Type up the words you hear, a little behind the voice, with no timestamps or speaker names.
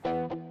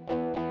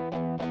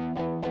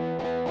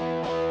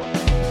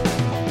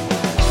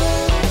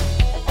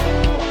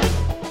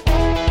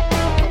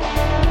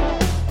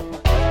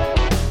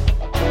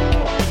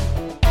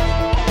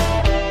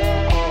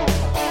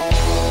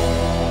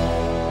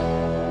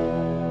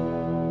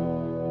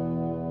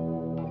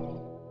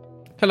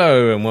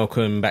Hello and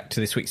welcome back to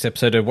this week's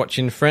episode of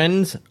Watching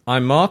Friends.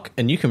 I'm Mark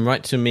and you can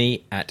write to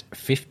me at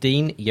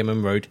 15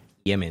 Yemen Road,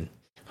 Yemen.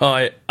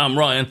 Hi, I'm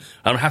Ryan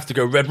and I have to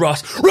go Red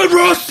Ross. Red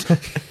Ross!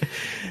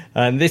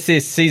 And this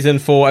is season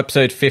 4,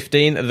 episode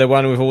 15, the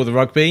one with all the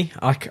rugby.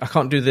 I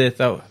can't do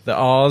the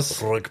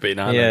R's. Rugby,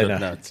 no.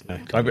 I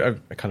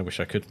kind of wish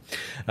I could.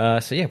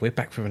 So yeah, we're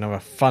back with another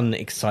fun,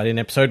 exciting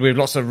episode with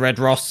lots of Red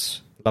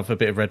Ross. Love a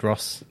bit of Red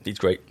Ross. He's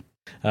great.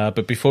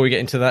 But before we get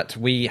into that,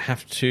 we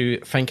have to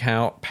thank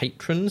our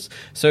patrons.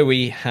 So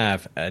we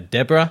have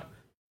Deborah,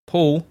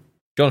 Paul,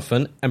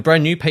 Jonathan, and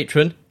brand new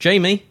patron,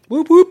 Jamie.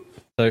 Whoop whoop.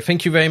 So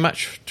thank you very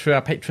much to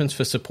our patrons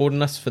for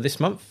supporting us for this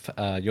month.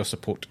 Your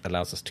support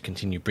allows us to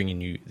continue bringing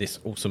you this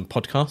awesome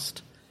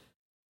podcast.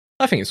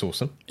 I think it's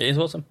awesome. It is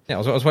awesome. Yeah, I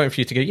was waiting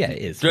for you to go, yeah,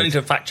 it is. You don't need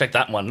to fact check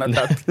that one.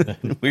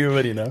 We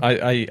already know.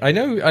 I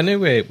know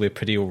we're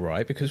pretty all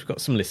right because we've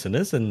got some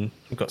listeners and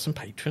we've got some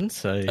patrons.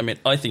 So I mean,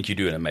 I think you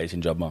do an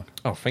amazing job, Mark.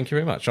 Oh, thank you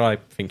very much. I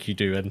think you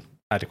do an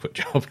adequate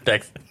job.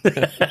 Thanks.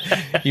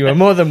 You are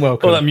more than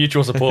welcome. All that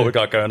mutual support we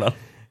got going on.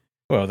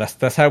 Well,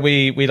 that's how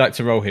we like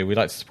to roll here. We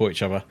like to support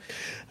each other.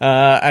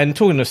 And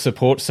talking of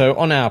support, so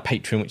on our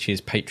Patreon, which is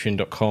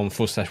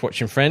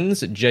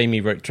patreon.com/watchingfriends,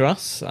 Jamie wrote to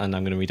us, and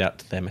I'm going to read out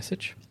their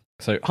message.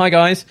 So, hi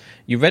guys,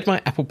 you read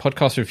my Apple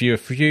Podcast review a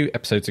few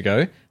episodes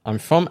ago. I'm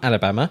from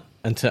Alabama,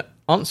 and to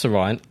answer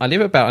Ryan, I live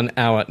about an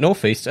hour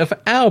northeast of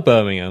our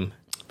Birmingham.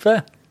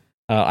 Fair.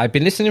 I've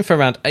been listening for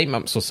around 8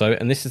 months or so,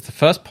 and this is the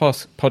first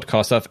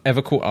podcast I've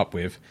ever caught up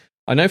with.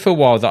 I know for a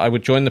while that I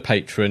would join the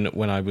Patreon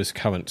when I was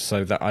current,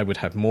 so that I would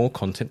have more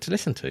content to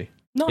listen to.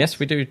 Nice. Yes,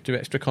 we do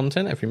extra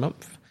content every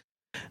month.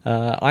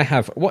 I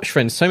have watched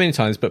Friends so many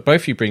times, but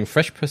both of you bring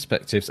fresh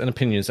perspectives and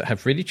opinions that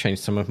have really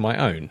changed some of my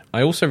own.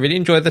 I also really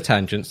enjoy the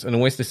tangents and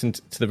always listen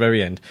to the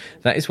very end.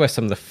 That is where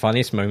some of the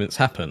funniest moments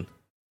happen.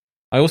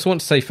 I also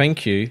want to say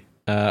thank you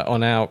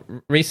on our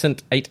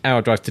recent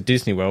 8-hour drive to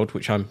Disney World,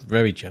 which I'm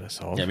very jealous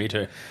of. Yeah, me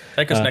too.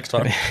 Take us next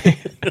time.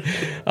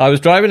 I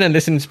was driving and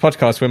listening to the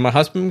podcast when my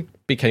husband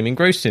became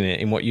engrossed in it,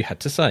 in what you had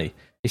to say.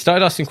 He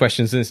started asking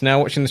questions and is now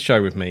watching the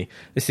show with me.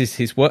 This is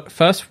his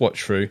first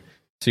watch through,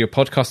 so your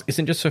podcast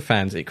isn't just for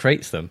fans, it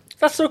creates them.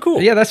 That's so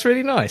cool. Yeah, that's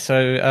really nice.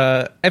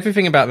 So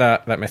everything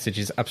about that message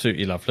is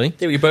absolutely lovely.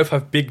 Yeah, we both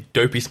have big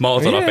dopey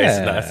smiles on our faces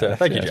there, so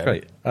thank you,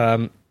 Jamie.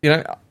 That's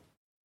great.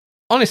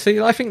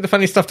 Honestly, I think the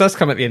funny stuff does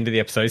come at the end of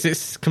the episodes.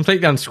 It's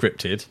completely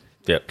unscripted.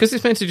 Yeah. Because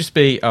it's meant to just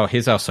be,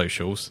 here's our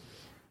socials.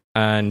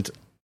 And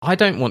I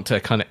don't want to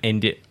kind of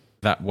end it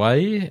that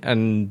way.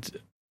 And,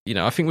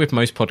 I think with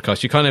most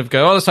podcasts, you kind of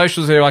go, the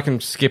socials here, I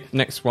can skip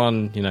next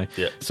one,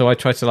 Yeah. So I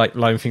try to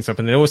line things up.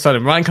 And then all of a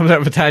sudden, Ryan comes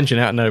out of a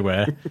tangent out of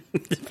nowhere.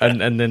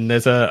 and then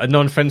there's a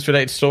non-Friends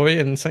related story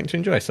and something to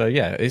enjoy. So,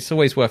 yeah, it's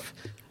always worth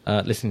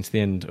listening to the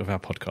end of our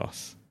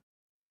podcasts.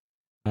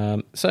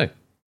 So...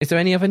 is there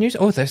any other news?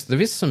 Oh,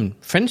 there is some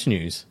Friends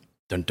news.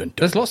 Dun, dun, dun.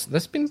 There's lots.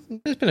 There's been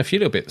a few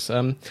little bits.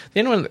 The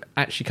only one that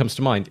actually comes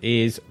to mind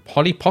is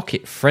Polly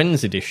Pocket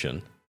Friends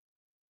Edition.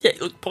 Yeah,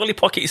 look, Polly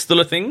Pocket is still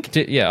a thing.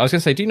 I was going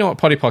to say, do you know what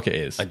Polly Pocket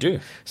is? I do.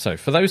 So,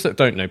 for those that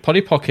don't know,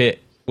 Polly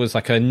Pocket was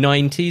like a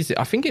 90s.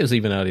 I think it was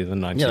even earlier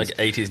than 90s. Yeah, like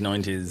 80s,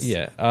 90s.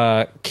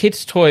 Yeah,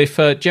 kids' toy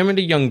for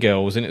generally young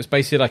girls, and it was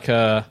basically like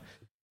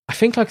I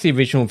think like the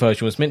original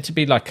version was meant to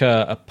be like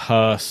a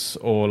purse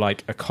or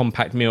like a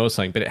compact meal or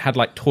something, but it had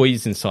like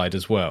toys inside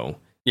as well.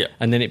 Yeah.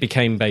 And then it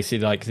became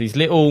basically like these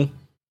little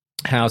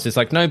houses,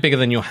 like no bigger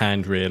than your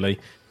hand really,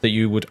 that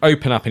you would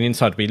open up and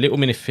inside would be little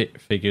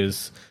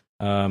figures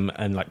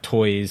and like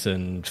toys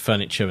and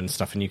furniture and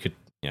stuff, and you could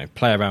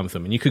play around with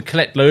them. And you could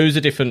collect loads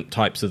of different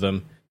types of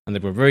them, and they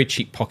were very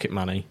cheap pocket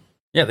money.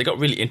 Yeah, they got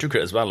really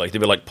intricate as well. Like they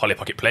were like Polly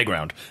Pocket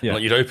Playground. Yeah.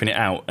 Like you'd open it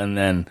out, and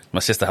then my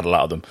sister had a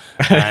lot of them.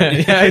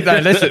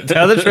 Listen,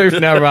 tell the truth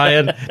now,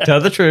 Ryan.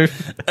 Tell the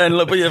truth. And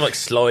look, but you have like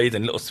slides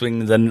and little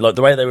swings, and like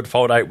the way they would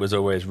fold out was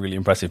always really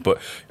impressive.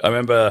 But I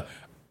remember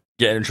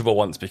getting in trouble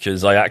once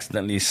because I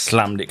accidentally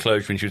slammed it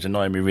closed when she was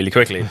annoying me really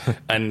quickly,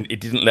 and it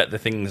didn't let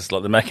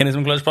the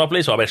mechanism close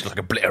properly. So I basically like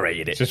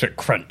obliterated it. Just a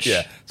crunch.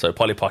 Yeah. So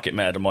Polly Pocket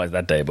met her demise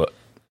that day. But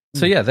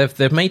so yeah,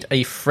 they've made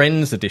a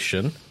Friends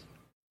edition,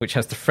 which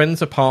has the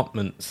Friends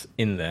apartments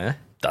in there.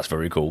 That's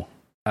very cool.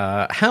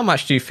 How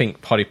much do you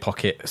think Polly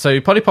Pocket... So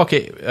Polly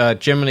Pocket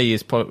generally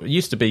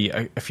used to be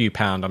a few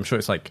pound. I'm sure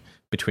it's like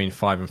between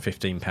 £5 and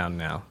 £15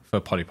 now for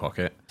Polly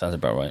Pocket. Sounds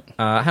about right.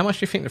 How much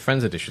do you think the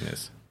Friends edition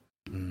is?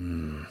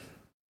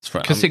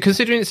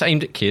 Considering it's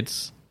aimed at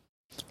kids...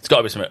 It's got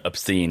to be something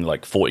obscene,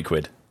 like 40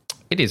 quid.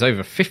 It is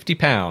over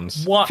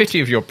 £50. What?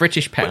 50 of your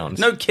British pounds.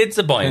 Wait, no kids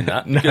are buying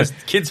that because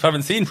kids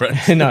haven't seen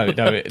Friends. No.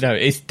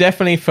 It's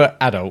definitely for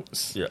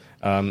adults. Yeah.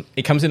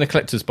 It comes in a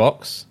collector's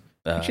box,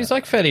 which is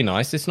like fairly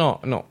nice. It's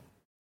not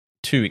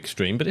too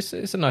extreme, but it's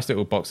a nice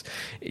little box.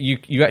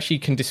 You actually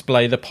can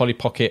display the Polly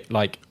Pocket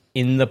like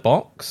in the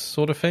box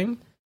sort of thing.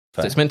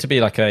 So it's meant to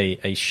be like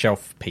a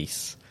shelf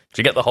piece. Do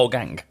you get the whole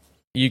gang?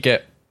 You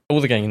get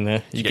all the gang in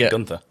there. You get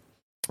Gunther.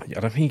 I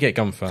don't think you get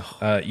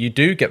Gunther. You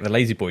do get the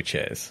Lazy Boy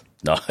chairs.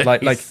 Nice.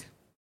 Like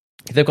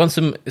they've gone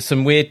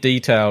some weird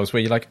details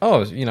where you're like,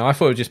 oh, you know, I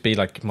thought it would just be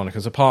like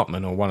Monica's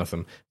apartment or one of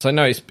them. So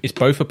no, it's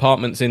both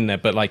apartments in there,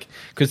 but like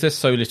because there's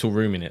so little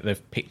room in it,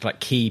 they've picked like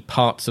key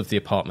parts of the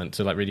apartment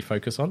to like really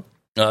focus on.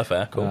 Oh,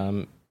 fair,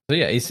 cool. So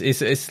yeah,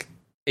 it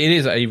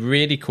is a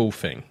really cool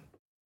thing.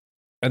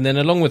 And then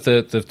along with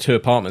the 2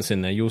 apartments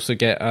in there, you also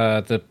get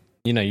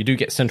you do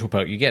get Central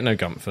Perk. You get no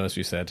Gunther, as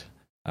you said,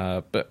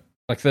 but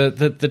like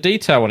the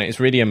detail on it is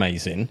really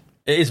amazing.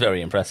 It is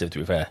very impressive, to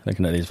be fair,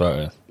 looking at these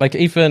photos. Like,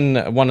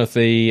 even one of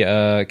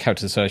the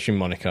characters, searching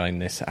Monica in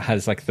this,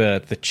 has, like,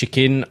 the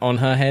chicken on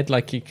her head.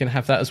 Like, you can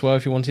have that as well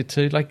if you wanted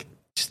to. Like,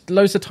 just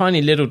loads of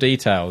tiny little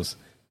details.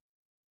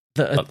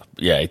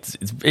 It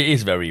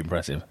is very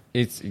impressive.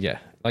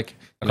 Like...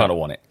 I kind of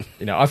want it.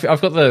 You know,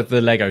 I've got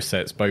the Lego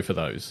sets, both of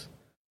those,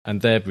 and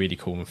they're really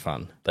cool and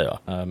fun. They are.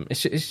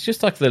 It's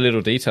just, like, the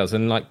little details.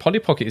 And, like, Polly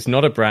Pocket is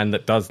not a brand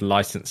that does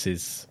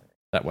licenses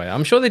that way.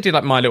 I'm sure they did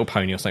like My Little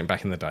Pony or something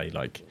back in the day.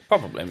 Like,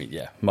 probably. I mean,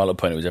 yeah, My Little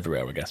Pony was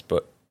everywhere, I guess.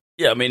 But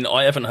yeah, I mean,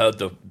 I haven't heard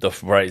the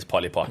phrase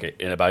Polly Pocket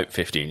in about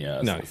 15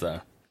 years. No, so.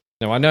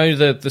 No, I know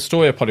the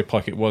story of Polly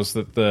Pocket was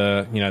that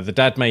the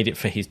dad made it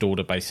for his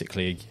daughter.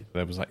 Basically,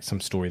 there was like some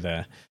story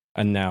there,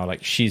 and now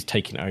like she's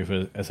taking it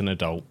over as an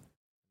adult.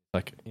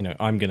 Like, you know,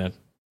 I'm gonna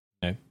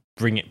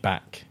bring it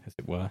back, as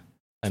it were.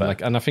 And fair.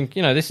 And I think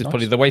this is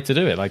probably the way to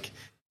do it. Like,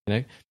 do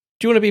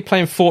you want to be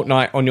playing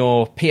Fortnite on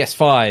your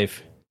PS5?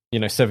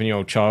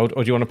 7-year-old child,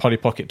 or do you want a Polly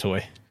Pocket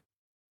toy?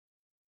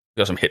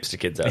 Got some hipster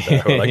kids out there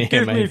who are like,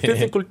 give me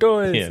physical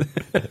toys.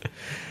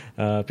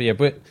 Yeah.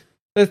 But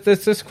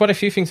there's quite a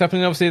few things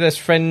happening. Obviously, there's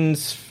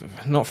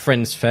not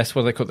Friends Fest,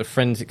 what they call it, the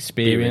Friends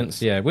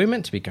Experience. Yeah, we're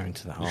meant to be going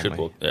to that, aren't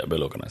we?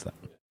 We'll organise that.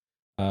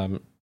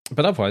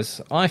 But otherwise,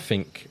 I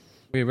think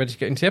we're ready to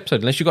get into the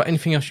episode, unless you've got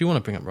anything else you want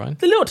to bring up, Ryan.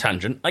 The little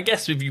tangent, I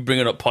guess if you bring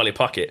it up Polly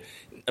Pocket,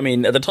 I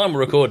mean, at the time we're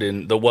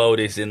recording, the world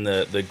is in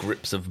the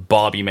grips of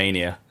Barbie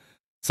mania.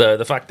 So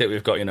the fact that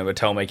we've got,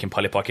 Mattel making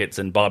Polly Pockets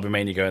and Barbie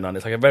mania going on,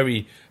 it's like a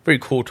very, very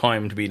cool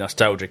time to be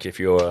nostalgic if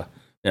you're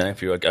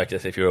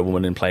a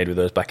woman and played with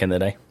those back in the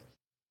day.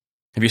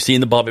 Have you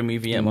seen the Barbie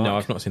movie yet, Mark? No,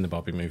 I've not seen the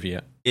Barbie movie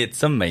yet.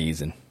 It's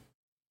amazing.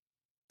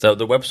 So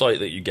the website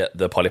that you get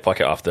the Polly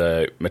Pocket off,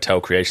 the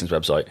Mattel Creations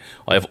website,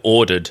 I have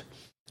ordered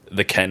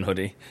the Ken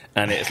hoodie,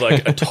 and it's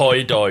like a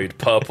tie-dyed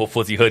purple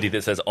fuzzy hoodie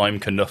that says "I'm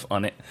Knuff"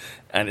 on it,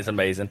 and it's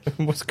amazing.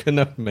 What's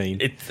Knuff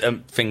mean? It's a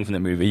thing from the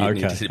movie. You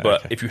need to see,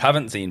 but if you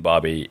haven't seen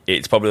Barbie,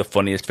 it's probably the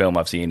funniest film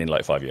I've seen in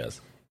like 5 years.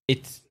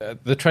 It's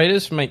the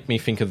trailers make me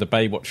think of the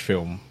Baywatch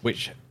film,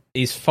 which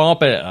is far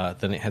better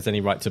than it has any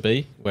right to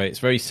be, where it's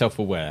very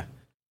self-aware.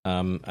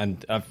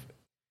 And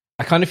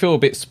I kind of feel a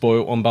bit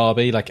spoiled on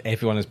Barbie. Like,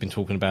 everyone has been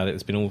talking about it.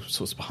 There's been all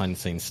sorts of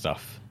behind-the-scenes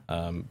stuff.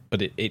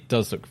 But it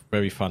does look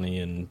very funny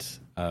and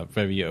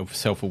very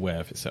self-aware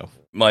of itself.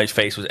 My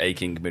face was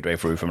aching midway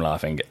through from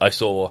laughing. I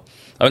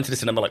went to the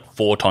cinema like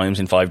 4 times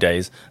in 5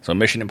 days. So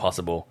Mission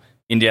Impossible,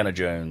 Indiana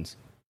Jones,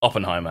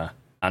 Oppenheimer,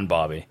 and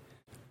Barbie.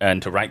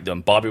 And to rank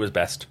them, Barbie was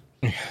best,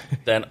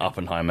 then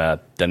Oppenheimer,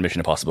 then Mission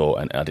Impossible,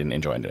 and I didn't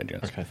enjoy Indiana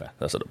Jones. Okay, fair.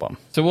 That's at the bottom.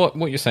 So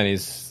what you're saying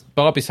is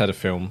Barbie's had a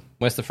film.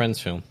 Where's the Friends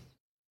film?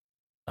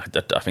 I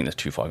think that's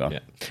too far gone. Yeah.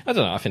 I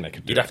don't know. I think they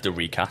could do You'd have to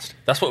recast.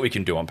 That's what we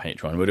can do on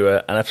Patreon. We'll do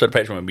an episode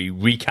of Patreon where we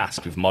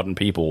recast with modern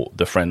people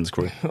the Friends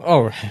crew.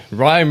 Oh,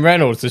 Ryan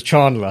Reynolds as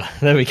Chandler.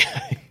 There we go.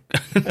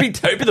 It'd be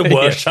the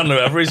worst Chandler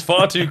ever. He's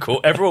far too cool.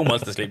 Everyone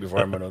wants to sleep with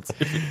Ryan Reynolds.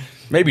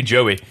 Maybe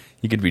Joey.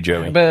 You could be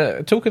Joey.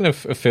 But talking of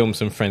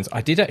films and Friends,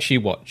 I did actually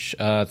watch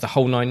The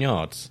Whole 9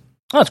 Yards.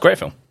 Oh, it's a great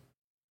film.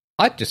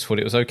 I just thought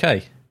it was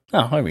okay.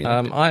 Oh, I really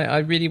I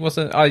really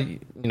wasn't.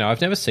 I've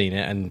never seen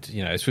it, and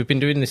as we've been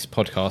doing this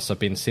podcast, I've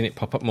been seeing it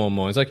pop up more and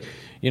more. It's like,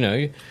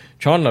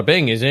 Chandler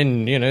Bing is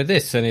in,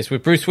 this, and it's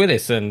with Bruce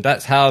Willis, and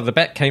that's how the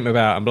bet came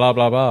about, and blah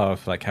blah blah,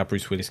 of like how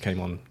Bruce Willis came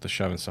on the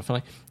show and stuff. I'm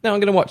like, no,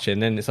 I'm going to watch it,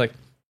 and then it's like,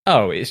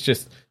 oh, it's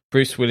just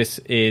Bruce Willis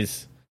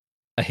is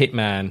a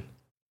hitman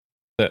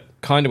that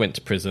kind of went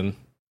to prison,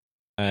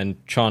 and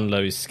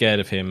Chandler is scared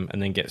of him,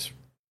 and then gets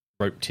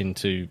roped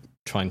into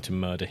trying to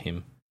murder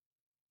him.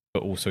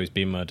 But also he's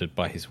being murdered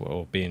by his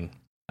wife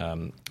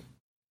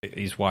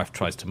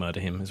tries to murder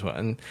him as well.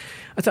 And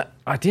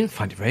I didn't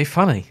find it very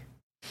funny.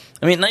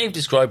 I mean, now you've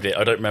described it,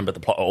 I don't remember the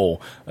plot at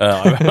all.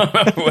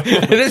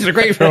 This is a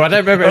great film. I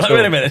don't remember it at all.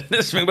 Wait a minute.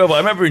 I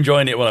remember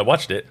enjoying it when I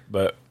watched it.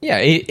 But yeah,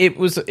 it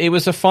was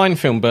a fine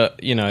film.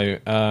 But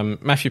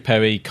Matthew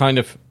Perry kind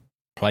of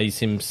plays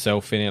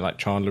himself in it, like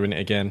Chandler in it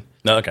again.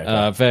 No,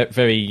 okay.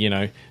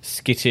 Very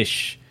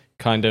skittish,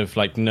 kind of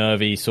like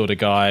nervy sort of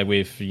guy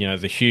with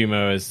the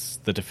humor as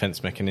the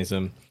defense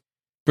mechanism.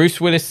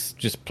 Bruce Willis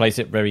just plays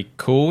it very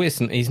cool.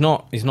 He's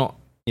not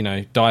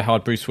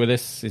die-hard Bruce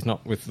Willis. He's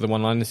not with the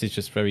one-liners. He's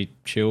just very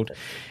chilled.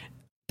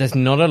 There's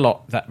not a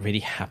lot that really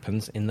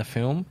happens in the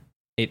film.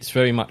 It's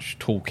very much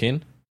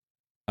talking.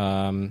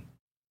 There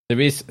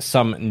is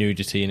some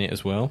nudity in it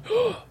as well,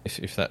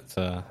 if that's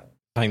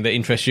something that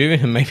interests you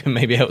and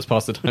maybe helps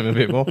pass the time a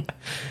bit more.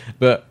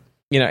 But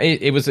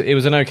it was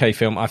an okay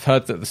film. I've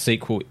heard that the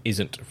sequel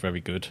isn't very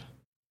good.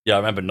 Yeah, I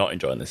remember not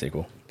enjoying the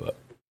sequel, but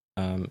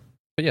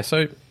yeah.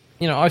 So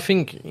I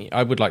think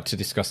I would like to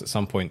discuss at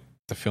some point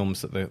the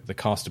films that the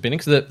cast have been in,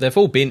 because they've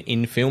all been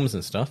in films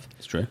and stuff.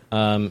 It's true.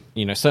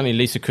 Certainly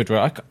Lisa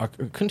Kudrow. I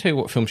couldn't tell you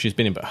what film she's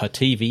been in, but her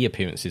TV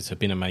appearances have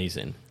been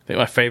amazing. I think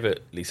my favourite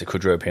Lisa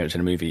Kudrow appearance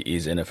in a movie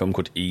is in a film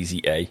called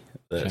Easy A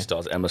that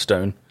stars Emma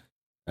Stone,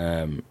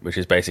 which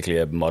is basically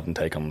a modern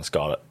take on the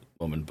Scarlet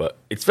Woman, but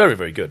it's very,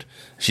 very good.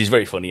 She's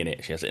very funny in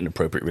it. She has an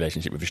inappropriate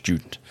relationship with a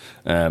student,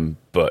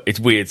 but it's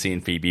weird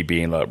seeing Phoebe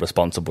being like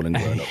responsible and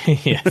grown up.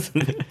 Yes.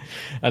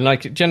 And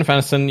like Jennifer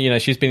Aniston,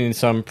 she's been in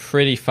some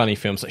pretty funny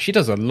films. She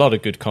does a lot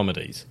of good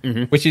comedies,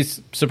 which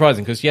is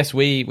surprising because yes,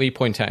 we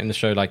point out in the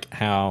show like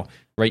how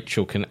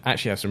Rachel can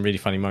actually have some really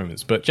funny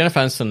moments, but Jennifer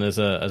Aniston as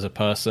a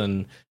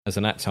person, as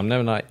an actor, I'm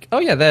never like, oh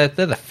yeah, they're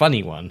the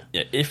funny one.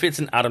 Yeah, if it's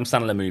an Adam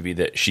Sandler movie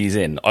that she's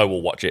in, I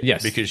will watch it.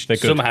 Yes, because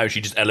somehow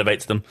she just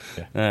elevates them.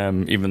 Yeah.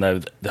 Even though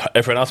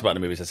everyone else about the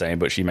movie is the same,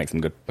 but she makes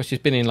them good. Well, she's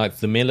been in like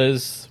The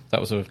Millers. That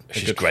was a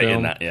she's good great film.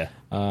 in that. Yeah.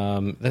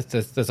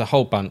 There's a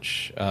whole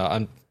bunch.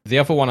 And the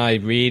other one I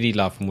really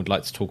love and would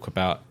like to talk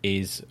about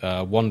is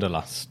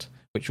Wanderlust,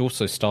 which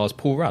also stars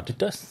Paul Rudd. It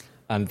does,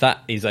 and that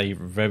is a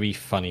very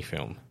funny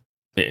film.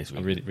 It is. I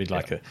really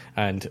like it.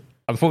 And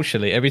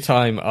unfortunately, every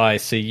time I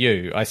see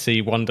you, I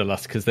see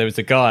Wanderlust because there is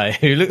a guy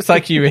who looks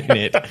like you in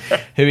it,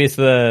 who is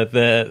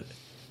the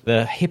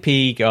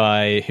hippie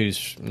guy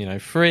who's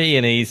free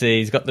and easy.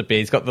 He's got the beard,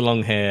 he's got the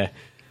long hair,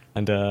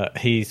 and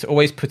he's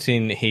always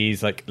putting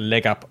his like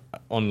leg up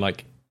on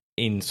like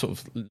in sort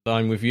of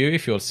line with you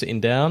if you're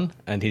sitting down,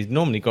 and he's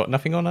normally got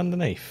nothing on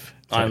underneath.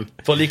 So. I'm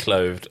fully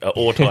clothed at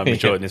all times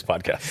during this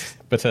podcast.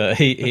 But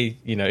he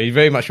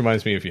very much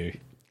reminds me of you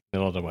in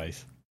a lot of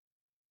ways.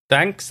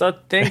 Thanks, I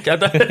think.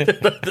 But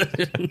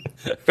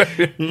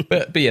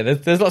yeah,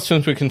 there's lots of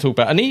films we can talk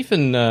about, and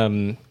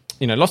even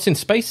Lost in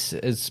Space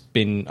I've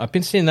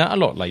been seeing that a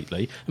lot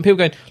lately, and people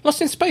going Lost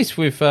in Space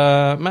with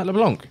Matt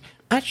LeBlanc,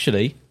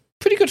 actually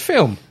pretty good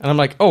film, and I'm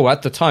like, oh,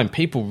 at the time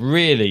people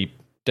really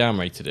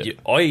downrated it. Yeah,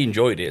 I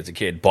enjoyed it as a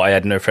kid, but I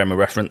had no frame of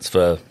reference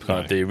for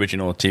kind of the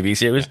original TV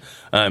series.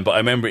 But I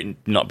remember it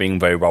not being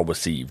very well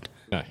received.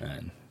 No.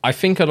 I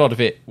think a lot of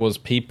it was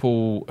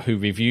people who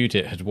reviewed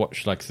it had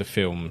watched like the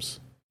films.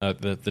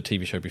 The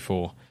TV show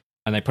before,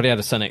 and they probably had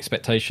a certain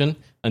expectation,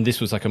 and this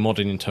was like a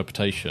modern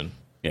interpretation.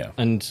 Yeah,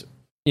 and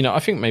I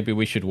think maybe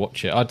we should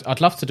watch it. I'd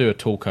love to do a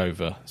talk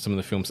over some of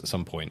the films at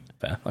some point.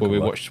 Fair. Where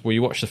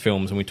you watch the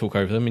films and we talk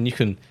over them, and you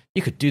could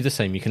do the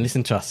same. You can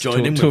listen to us,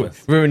 join in with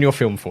us, ruin your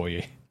film for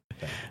you.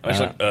 It's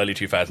like early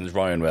 2000s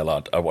Ryan, where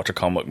I watch a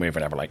comic movie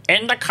and I'm like,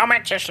 in the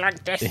comics it's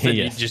like this, and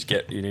yes. You just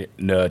get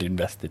nerd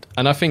invested.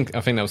 And I think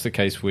that was the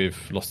case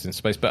with Lost in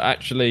Space, but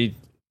actually.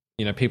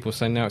 People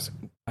say now it's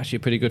actually a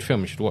pretty good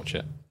film. You should watch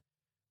it.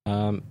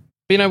 But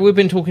we've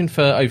been talking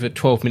for over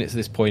 12 minutes at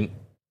this point,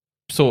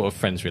 sort of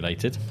Friends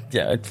related.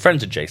 Yeah,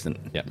 Friends adjacent.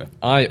 Yeah.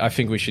 I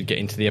think we should get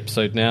into the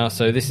episode now.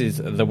 So this is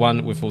the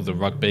one with all the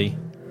rugby.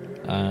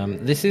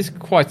 This is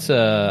quite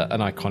an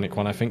iconic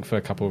one, I think, for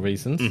a couple of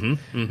reasons,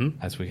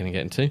 as we're going to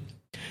get into.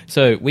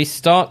 So we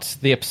start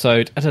the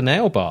episode at a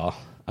nail bar,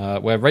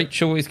 where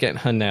Rachel is getting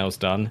her nails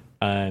done,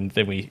 and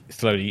then we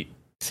slowly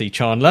see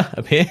Chandler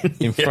appear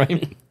in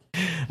frame.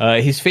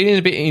 He's feeling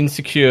a bit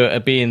insecure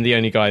at being the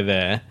only guy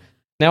there.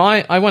 Now,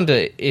 I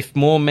wonder if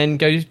more men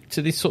go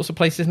to these sorts of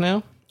places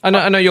now.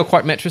 I know you're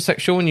quite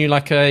metrosexual and you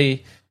like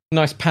a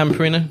nice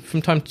pampering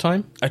from time to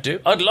time. I do.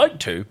 I'd like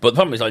to, but the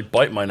problem is I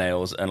bite my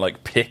nails and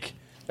pick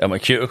at my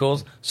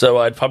cuticles, so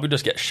I'd probably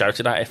just get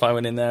shouted at if I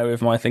went in there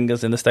with my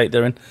fingers in the state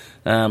they're in.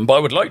 But I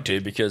would like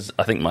to because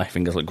I think my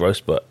fingers look gross.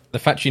 But the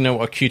fact you know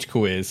what a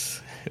cuticle is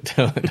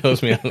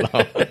tells me a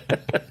lot.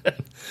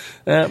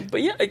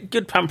 But yeah,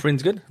 good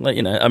pampering's good. My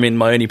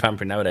only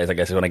pampering nowadays, I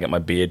guess, is when I get my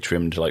beard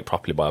trimmed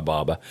properly by a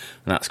barber,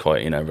 and that's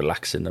quite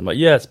relaxing. I'm like,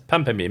 yes,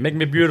 pamper me, make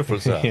me beautiful,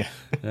 sir.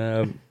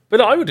 Yeah.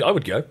 But I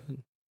would go.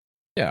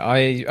 Yeah,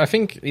 I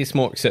think it's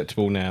more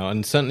acceptable now,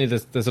 and certainly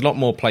there's a lot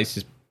more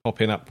places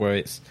popping up where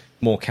it's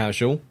more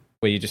casual,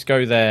 where you just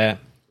go there.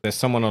 There's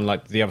someone on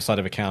the other side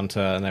of a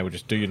counter, and they will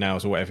just do your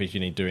nails or whatever you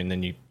need doing.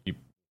 Then you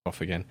off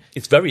again.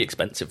 It's very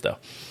expensive though.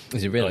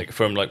 Is it really?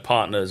 From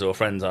partners or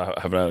friends I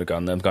have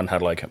gone, they've gone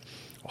had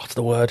what's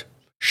the word?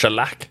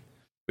 Shellac,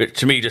 which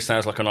to me just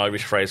sounds like an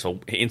Irish phrase for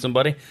hitting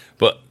somebody.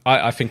 But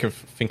I think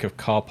of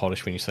car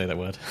polish when you say that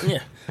word.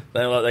 Yeah,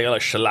 they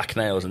got shellac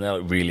nails and they're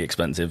really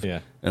expensive.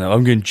 Yeah, and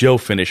I'm getting gel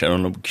finish and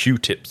on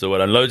Q-tips or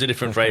what, and loads of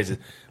different phrases.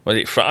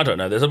 I don't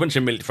know. There's a bunch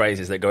of milk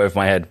phrases that go over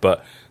my head,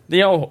 but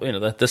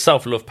the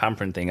self-love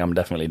pampering thing, I'm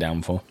definitely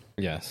down for.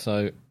 Yeah,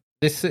 so.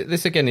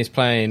 This again is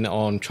playing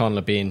on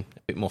Chandler being a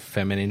bit more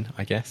feminine,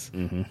 I guess.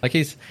 Mm-hmm.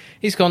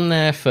 He's gone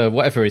there for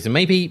whatever reason.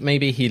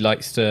 Maybe he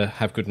likes to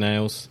have good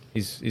nails.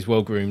 He's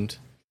well groomed,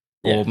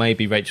 yeah. Or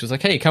maybe Rachel's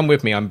like, "Hey, come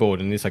with me. I'm bored,"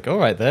 and he's like, "All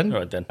right then."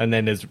 And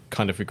then has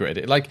kind of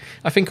regretted it.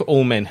 I think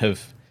all men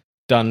have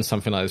done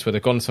something like this where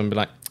they've gone to someone and be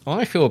like, oh,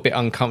 "I feel a bit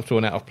uncomfortable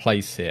and out of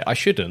place here. I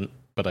shouldn't,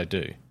 but I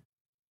do."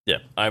 Yeah,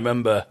 I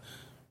remember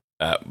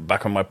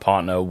back when my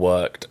partner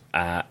worked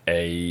at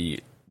a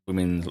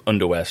women's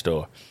underwear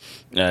store.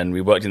 And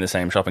we worked in the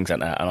same shopping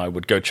centre, and I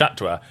would go chat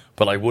to her,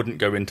 but I wouldn't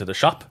go into the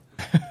shop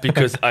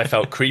because I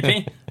felt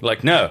creepy.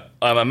 Like, no,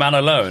 I'm a man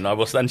alone. I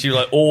will. And she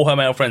like all her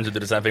male friends would do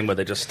the same thing, where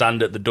they just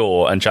stand at the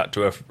door and chat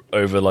to her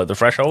over like the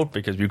threshold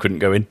because we couldn't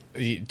go in.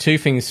 Two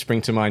things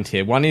spring to mind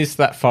here. One is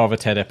that Father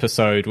Ted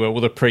episode where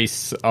all the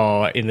priests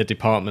are in the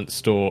department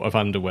store of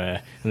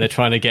underwear and they're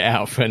trying to get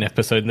out for an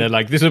episode, and they're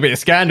like, "This will be a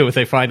scandal if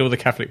they find all the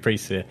Catholic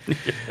priests here."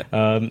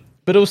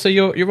 But also,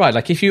 you're right.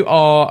 Like, if you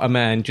are a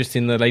man just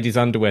in the ladies'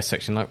 underwear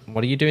section, like,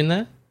 what are you doing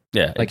there?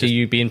 Yeah, like, are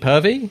you being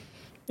pervy?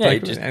 Yeah,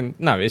 like, and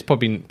no, it's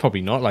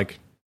probably not. Like,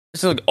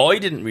 so like, I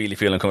didn't really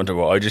feel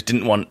uncomfortable. I just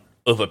didn't want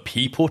other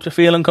people to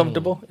feel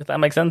uncomfortable, if that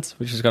makes sense,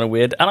 which is kind of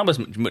weird. And I was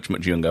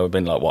much younger. I've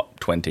been like, what,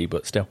 20,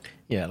 but still.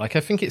 Yeah, like, I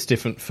think it's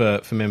different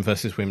for men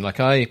versus women. Like,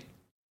 I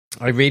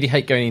really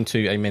hate going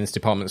into a men's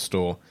department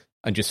store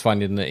and just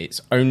finding that it's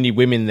only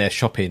women there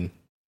shopping.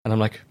 And I'm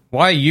like,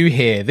 why are you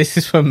here? This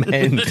is for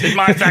men. This is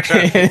my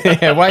section.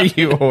 Yeah, why are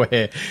you all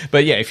here?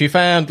 But yeah, if you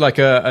found like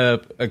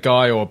a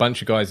guy or a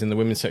bunch of guys in the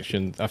women's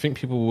section, I think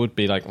people would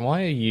be like,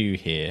 why are you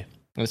here?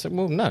 And it's like,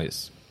 well, no,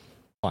 it's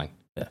fine.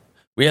 Yeah.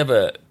 We have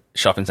a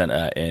shopping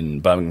centre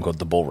in Birmingham called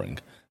the Bullring,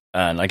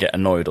 and I get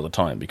annoyed all the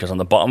time because on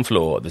the bottom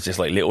floor there's this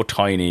like little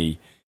tiny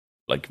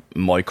like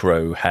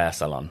micro hair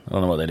salon. I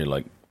don't know what they do,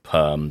 like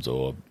perms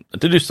or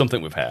to do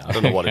something with hair. I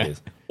don't know what it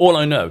is. All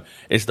I know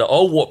is that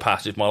I'll walk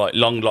past with my like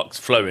long locks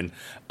flowing,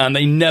 and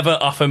they never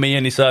offer me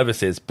any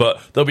services.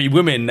 But there'll be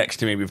women next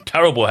to me with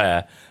terrible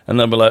hair, and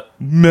they'll be like,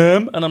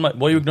 "Ma'am," and I'm like,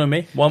 "Why are you ignoring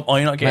me? Why are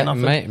you not getting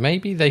offered?"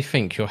 Maybe they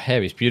think your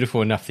hair is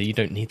beautiful enough that you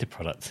don't need the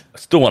product. I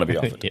still want to be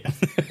offered.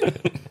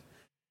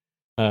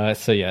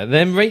 So yeah,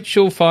 then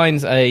Rachel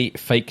finds a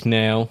fake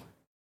nail.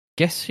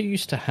 Guess who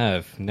used to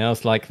have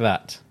nails like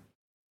that?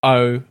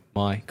 Oh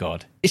my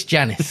god, it's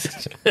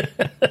Janice.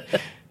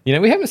 You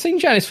know, we haven't seen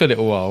Janice for a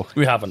little while.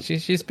 We haven't.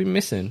 She's been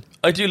missing.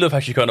 I do love how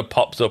she kind of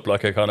pops up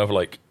like a kind of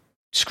like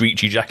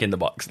screechy Jack in the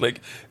Box.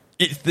 Like,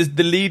 it's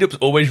the lead up's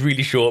always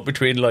really short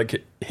between like,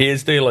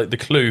 here's the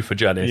clue for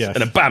Janice, yes,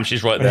 and then bam,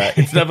 she's right there.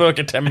 It's never like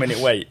a 10-minute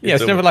wait. Yeah,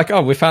 it's never like,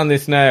 oh, we found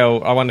this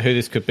nail, I wonder who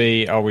this could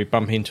be, oh, we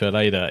bump into her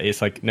later.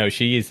 It's like, no,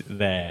 she is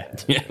there.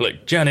 Yeah,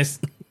 like Janice.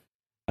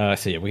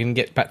 So yeah, we can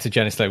get back to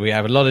Janice later. We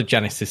have a lot of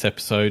Janice this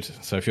episode,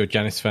 so if you're a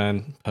Janice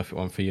fan, perfect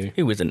one for you.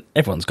 Who isn't?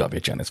 Everyone's got to be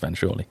a Janice fan,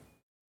 surely.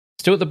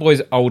 Still at the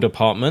boys' old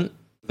apartment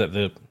that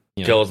the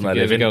girls now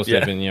live in. Girls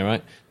live in, yeah,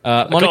 right.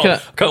 Monica,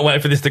 I can't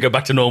wait for this to go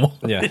back to normal.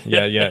 yeah.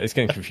 It's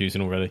getting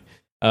confusing already.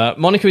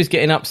 Monica is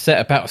getting upset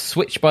about a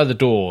switch by the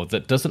door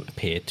that doesn't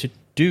appear to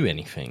do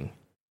anything.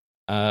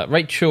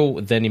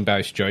 Rachel then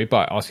embarrassed Joey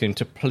by asking him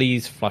to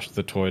please flush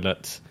the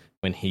toilet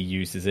when he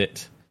uses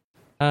it.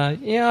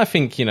 Yeah, I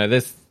think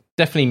there's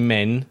definitely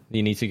men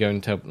you need to go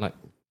and tell, like,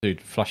 dude,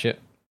 flush it.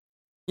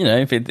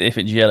 If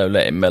it's yellow,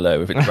 let it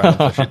mellow. If it's brown,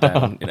 flush it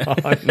down.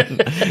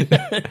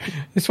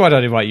 That's why I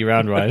don't invite you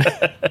round, Ryan.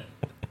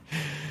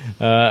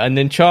 And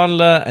then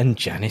Chandler and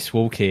Janice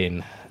walk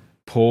in.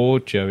 Poor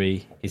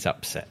Joey is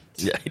upset.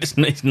 Yeah,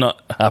 he's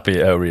not happy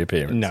at her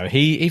reappearance. No,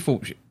 he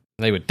thought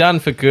they were done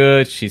for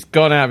good. She's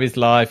gone out of his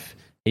life.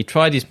 He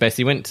tried his best.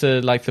 He went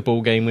to like the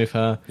ball game with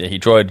her. Yeah, he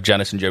tried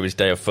Janice and Joey's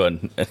day of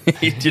fun.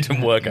 It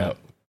didn't work out.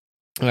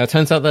 It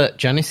turns out that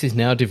Janice is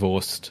now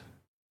divorced,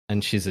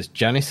 and she's as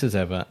Janice as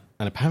ever,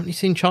 and apparently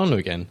seen Chandler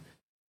again.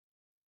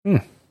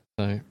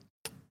 So,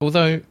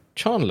 although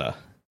Chandler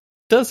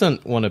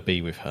doesn't want to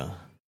be with her,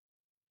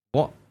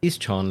 what is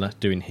Chandler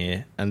doing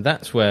here? And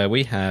that's where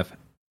we have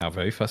our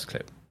very first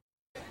clip.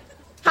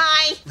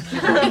 Hi.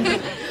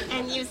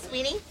 And you,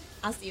 sweetie?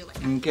 I'll see you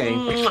later. Okay.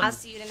 I'll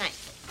see you tonight.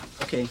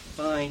 Okay,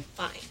 bye.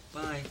 Bye.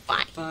 Bye.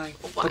 Bye. Bye.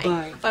 Bye.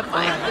 Bye-bye. Bye-bye.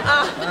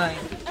 Bye.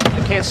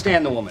 I can't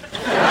stand the woman. What?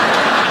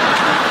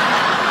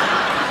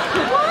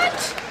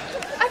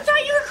 I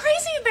thought you were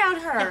crazy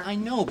about her. Yeah, I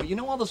know, but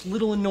all those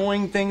little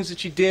annoying things that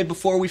she did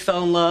before we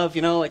fell in love,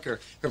 like her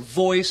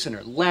voice and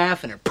her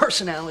laugh and her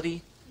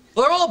personality?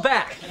 Well, they're all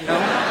back,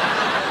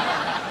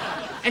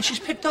 And she's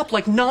picked up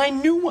like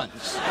 9 new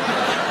ones.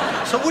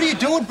 So what are you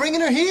doing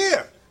bringing her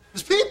here?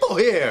 There's people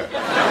here.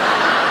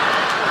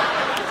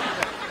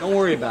 Don't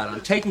worry about it.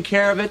 I'm taking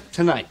care of it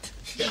tonight.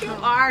 You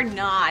are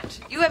not.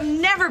 You have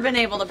never been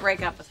able to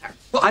break up with her.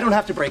 Well, I don't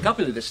have to break up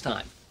with her this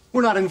time.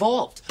 We're not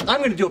involved. I'm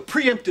going to do a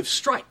preemptive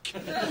strike.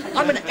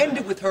 I'm going to end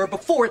it with her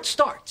before it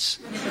starts.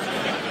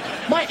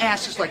 My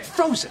ass is like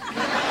frozen.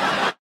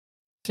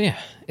 So yeah,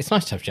 it's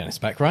nice to have Janice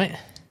back, right?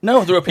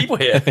 No, there are people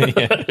here.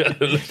 Yeah. I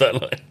love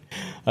that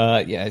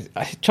line. Yeah,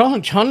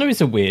 Chandler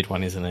is a weird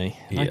one, isn't he?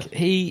 Like,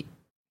 he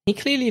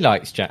clearly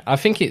likes Jack. I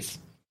think it's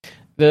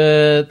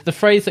the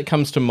phrase that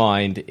comes to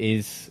mind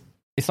is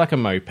it's like a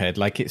moped.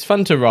 Like, it's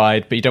fun to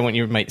ride, but you don't want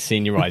your mates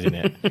seeing you riding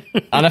it.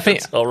 And I think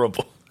it's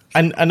horrible.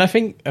 And I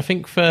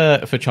think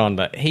for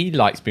Chandler, he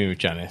likes being with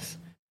Janice,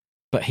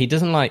 but he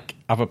doesn't like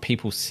other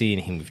people seeing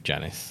him with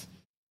Janice.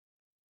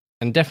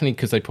 And definitely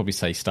because they probably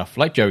say stuff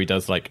like Joey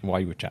does, like, why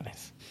are you with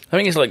Janice? I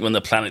think it's like when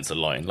the planets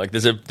align. Like,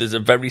 there's a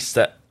very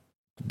set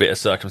bit of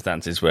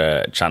circumstances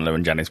where Chandler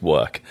and Janice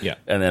work. Yeah.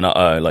 And then,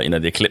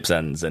 the eclipse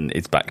ends and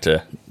it's back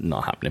to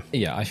not happening.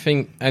 Yeah, I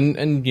think,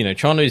 and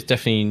Chandler is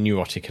definitely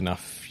neurotic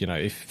enough,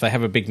 if they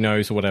have a big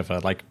nose or whatever.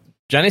 Like,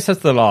 Janice has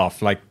the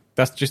laugh. Like,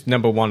 that's just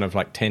number one of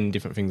like 10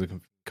 different things I can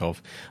think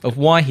of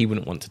why he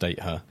wouldn't want to date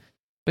her.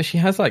 But she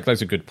has like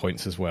loads of good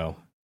points as well.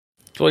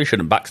 Well, you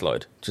shouldn't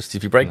backslide. Just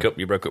if you break up,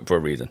 you broke up for a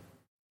reason.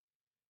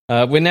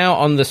 We're now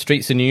on the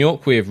streets of New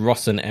York with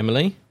Ross and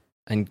Emily,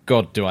 and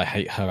God, do I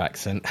hate her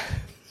accent.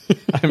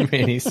 I'm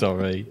really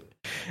sorry.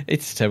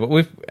 It's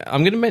terrible.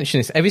 I'm going to mention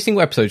this every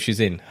single episode she's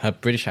in. Her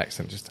British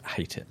accent, just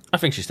hate it. I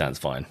think she stands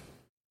fine.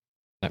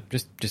 No,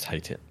 just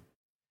hate it.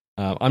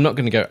 I'm not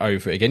going to go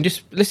over it again.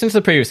 Just listen to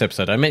the previous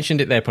episode. I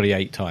mentioned it there probably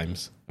 8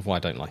 times of why I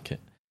don't like it.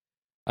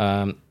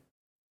 And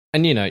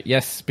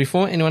yes,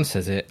 before anyone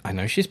says it, I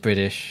know she's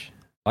British,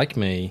 like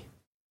me,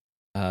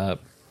 but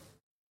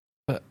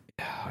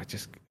I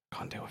just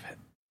can't deal with it.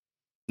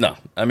 No,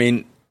 I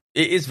mean,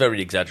 it is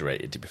very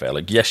exaggerated, to be fair.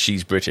 Like, yes,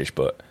 she's British,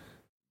 but,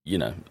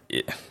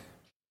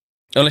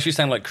 unless you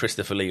sound like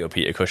Christopher Lee or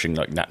Peter Cushing,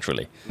 like,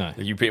 naturally, no.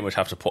 You pretty much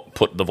have to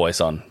put the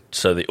voice on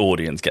so the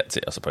audience gets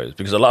it, I suppose.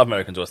 Because a lot of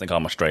Americans always think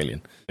I'm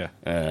Australian.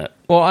 Yeah.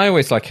 Well, I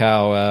always like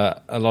how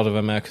a lot of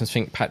Americans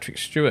think Patrick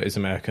Stewart is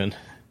American.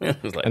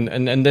 Like,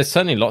 and there's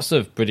certainly lots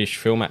of British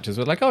film actors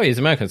who are like, oh, he's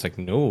American. It's like,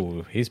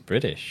 no, he's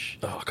British.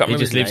 He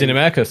just lives in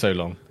America so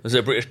long. There's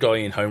a British guy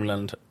in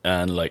Homeland,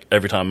 and like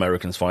every time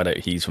Americans find out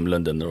he's from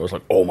London, they're always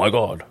like, oh my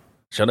God.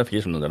 Shut up,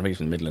 he's from London, he's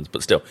from the Midlands.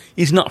 But still,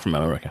 he's not from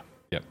America.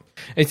 Yep.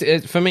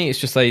 For me, it's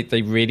just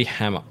they really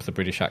ham up the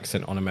British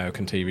accent on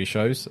American TV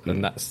shows,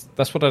 and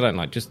that's what I don't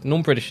like. Just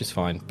non-British is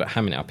fine, but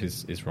hamming it up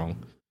is wrong.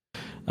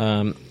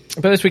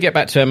 But as we get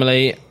back to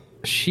Emily,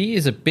 she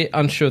is a bit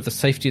unsure of the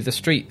safety of the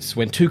streets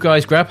when 2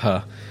 guys grab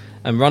her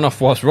and run off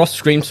whilst Ross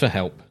screams for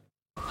help.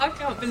 I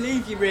can't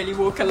believe you really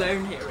walk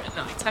alone here at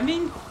night. I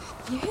mean,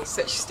 you hear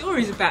such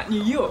stories about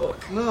New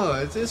York. No,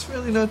 it's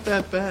really not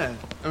that bad.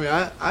 I mean,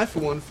 I for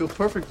one, feel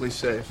perfectly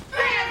safe.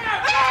 No,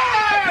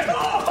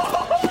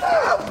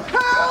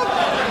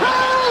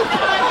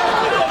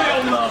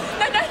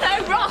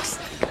 Ross!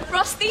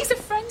 Ross, these are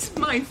friends of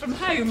mine from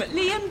home.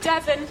 Liam,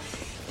 Devon.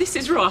 This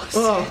is Ross.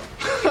 Oh.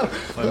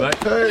 Hi, mate.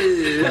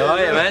 Hey. How are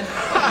you, man?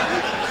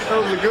 That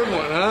was a good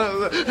one,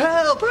 huh?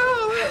 Help!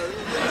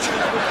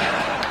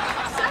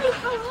 So,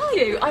 how are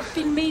you? I've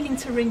been meaning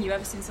to ring you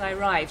ever since I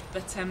arrived,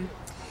 but,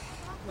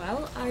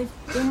 well, I've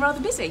been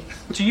rather busy.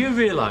 Do you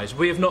realise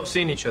we have not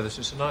seen each other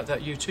since the night of that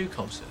U2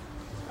 concert?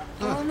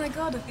 Oh, my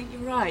God, I think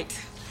you're right.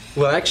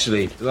 Well,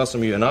 actually, the last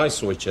time you and I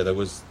saw each other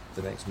was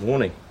the next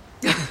morning.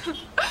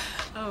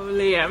 Oh,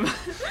 Liam.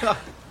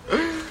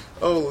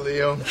 Oh,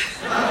 Leo.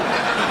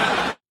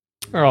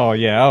 Oh,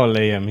 yeah. Oh,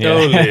 Liam. Yeah.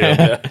 Oh,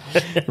 Liam.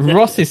 Yeah.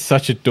 Ross is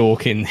such a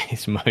dork in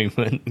this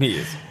moment. He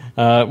is.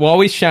 While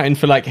he's shouting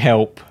for, like,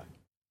 help.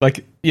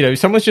 Like,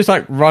 someone's just,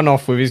 like, run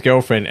off with his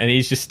girlfriend and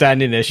he's just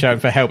standing there shouting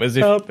for help as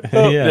if... Help.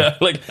 Yeah.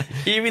 Like,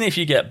 even if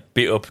you get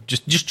beat up,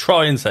 just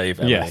try and save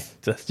Emily. Yes.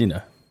 Just,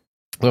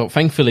 Well,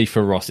 thankfully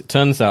for Ross, it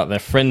turns out they're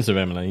friends of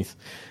Emily's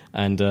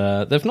and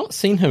they've not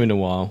seen her in a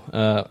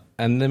while.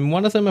 And then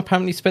one of them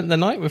apparently spent the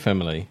night with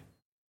Emily.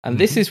 And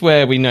this is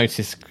where we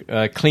notice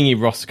clingy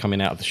Ross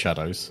coming out of the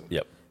shadows.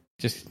 Yep.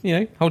 Just,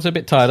 holds her a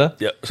bit tighter.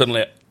 Yep.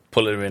 Suddenly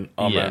pull her in,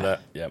 arm around her.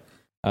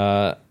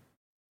 Yep.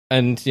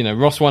 And,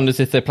 Ross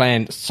wonders if they're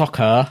playing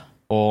soccer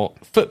or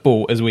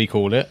football, as we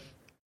call it.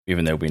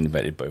 Even though we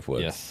invented both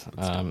words. Yes.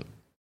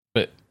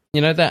 But,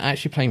 they're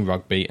actually playing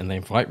rugby and they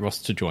invite Ross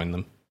to join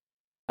them.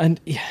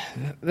 And yeah,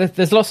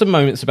 there's lots of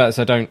moments about this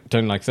I don't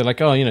like. They're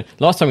like, oh,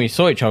 last time we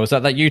saw each other was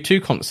at that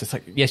U2 concert. It's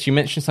like, yes, you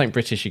mentioned something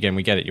British again.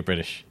 We get it. You're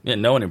British. Yeah,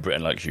 no one in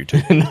Britain likes you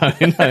too. No.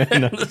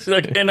 It's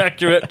like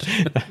inaccurate.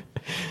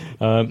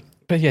 But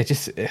yeah,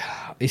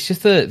 it's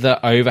just the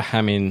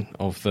overhamming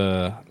of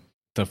the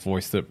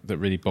voice that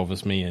really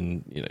bothers me,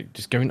 and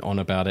just going on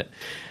about it.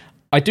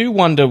 I do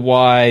wonder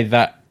why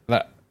that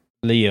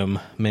Liam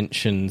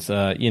mentions,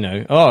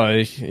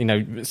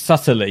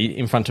 subtly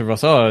in front of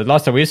Ross,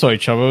 last time we saw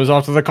each other was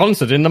after the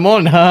concert in the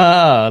morning,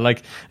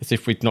 like as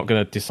if we're not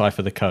going to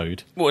decipher the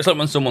code. Well, it's like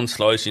when someone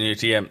slides in your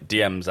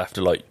DMs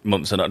after like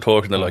months of not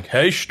talking, they're like,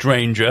 hey,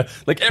 stranger.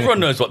 Like,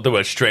 everyone knows what the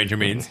word stranger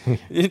means.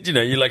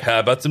 You're like, how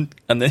about some,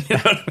 and then, you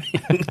know what I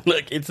mean?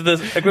 Like, it's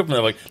the equivalent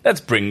of like,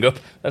 let's bring up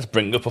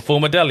a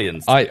former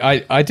dalliance.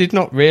 I did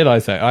not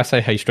realise that. I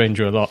say hey,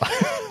 stranger a lot.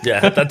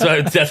 Yeah, that's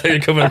how you're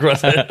coming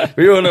across it.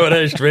 We all know what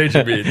hey,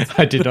 stranger means.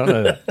 I did not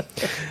know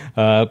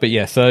that. But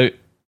yeah, so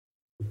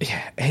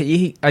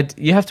you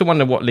have to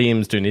wonder what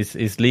Liam's doing. Is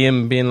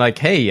Liam being like,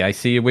 hey, I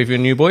see you with your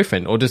new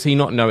boyfriend? Or does he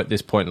not know at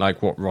this point,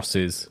 like, what Ross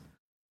is?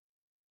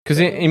 Because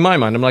in my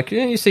mind, I'm like,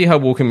 you see her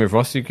walking with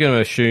Ross, you're going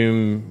to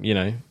assume,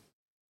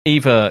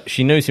 either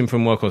she knows him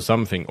from work or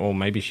something, or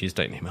maybe she's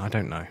dating him. I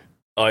don't know.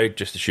 I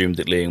just assumed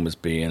that Liam was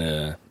being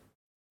a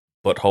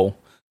butthole.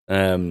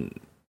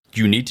 Do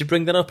you need to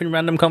bring that up in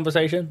random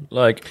conversation?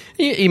 Like,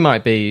 he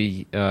might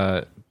be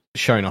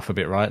showing off a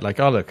bit, right? Like,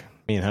 oh, look,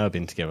 me and her have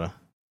been together.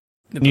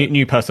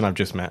 New person I've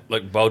just met.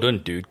 Like, well done,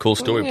 dude. Cool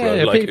story, bro.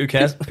 Yeah, like, who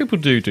cares? People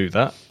do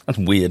that. That's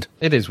weird.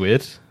 It is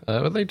weird,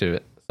 but they do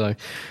it. So,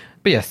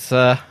 but yes,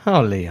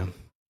 Liam.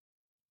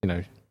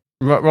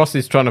 Ross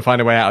is trying to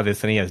find a way out of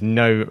this, and he has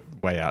no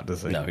way out,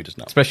 does he? No, he does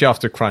not. Especially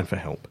after crying for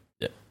help.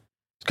 Yeah.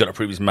 He's got to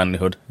prove his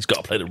manhood. He's got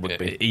to play the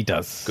rugby. He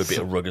does. Good bit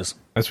of ruggers.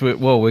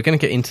 We're going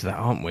to get into that,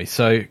 aren't we?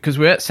 So, because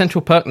we're at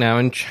Central Perk now,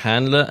 and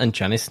Chandler and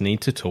Janice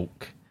need to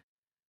talk.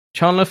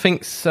 Chandler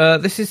thinks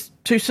this is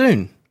too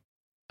soon,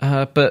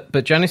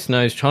 but Janice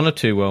knows Chandler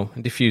too well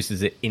and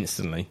diffuses it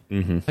instantly.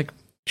 Mm-hmm. Like,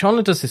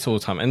 Chandler does this all the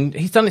time, and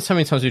he's done it so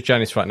many times with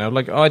Janice right now.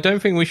 Like, I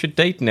don't think we should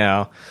date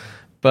now,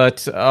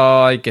 but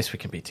I guess we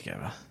can be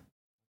together.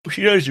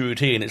 She knows the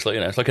routine. It's like,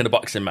 it's like in a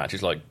boxing match.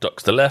 It's like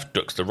ducks to left,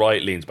 ducks to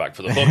right, leans back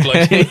for the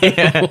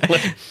hook.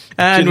 Like,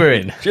 and we're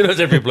in. She knows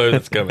every blow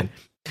that's coming.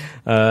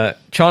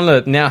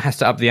 Chandler now has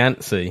to up the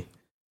ante.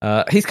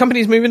 His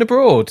company's moving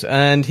abroad,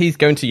 and he's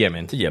going to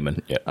Yemen.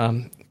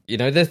 Yeah.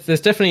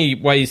 There's definitely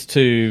ways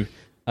to,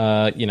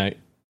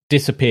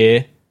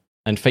 disappear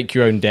and fake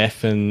your own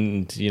death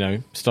and,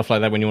 stuff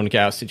like that when you want to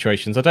get out of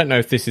situations. I don't know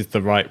if this is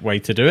the right way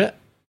to do it.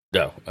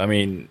 No, I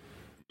mean,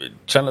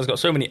 Chandler's got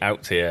so many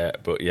outs here,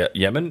 but yeah,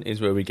 Yemen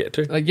is where we get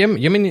to. Like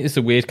Yemen is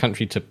a weird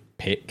country to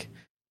pick,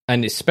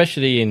 and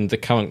especially in the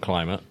current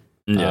climate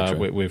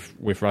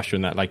with Russia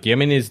and that. Like,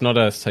 Yemen is not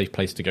a safe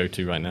place to go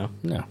to right now.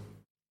 No.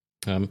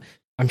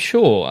 I'm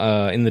sure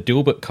in the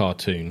Dilbert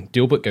cartoon,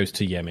 Dilbert goes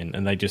to Yemen,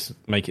 and they just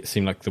make it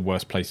seem like the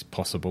worst place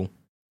possible.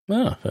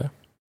 Ah, fair.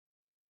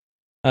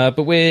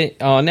 But we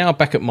are now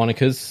back at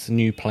Monica's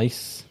new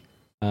place,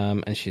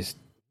 and she's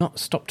not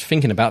stopped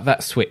thinking about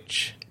that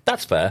switch.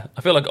 That's fair.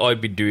 I feel like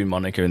I'd be doing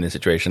Monica in this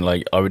situation.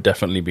 Like, I would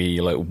definitely be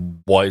like,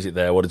 why is it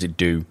there? What does it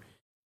do?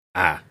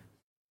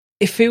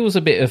 It feels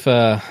a bit of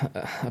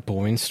a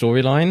boring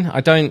storyline.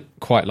 I don't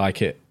quite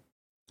like it.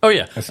 Oh,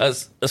 yeah.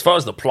 As far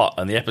as the plot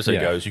and the episode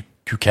goes,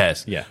 who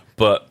cares? Yeah.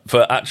 But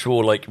for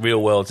actual, like,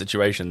 real-world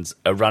situations,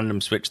 a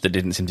random switch that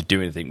didn't seem to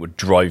do anything would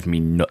drive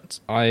me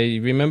nuts. I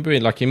remember,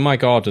 in my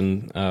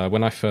garden,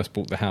 when I first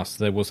bought the house,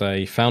 there was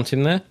a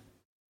fountain there.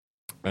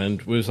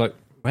 And we was like,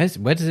 where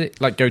does it,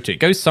 go to? It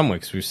goes somewhere,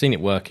 because we've seen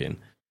it working.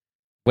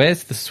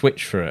 Where's the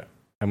switch for it?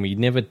 And we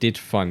never did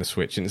find the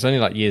switch. And it's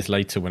only, years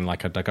later when, I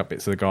dug up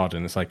bits of the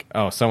garden. It's like,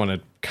 oh, someone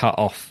had cut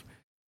off,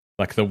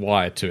 the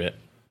wire to it.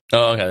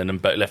 Oh, okay, and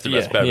then left the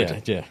rest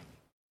buried. Yeah.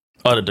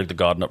 I'd have dug the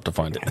garden up to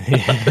find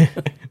it.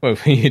 Well,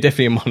 you're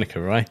definitely a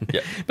Monica, right?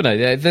 Yeah. But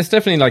no, there's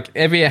definitely,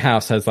 every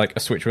house has, a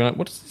switch. We're like,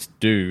 what does this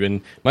do?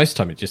 And most of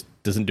the time it just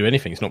doesn't do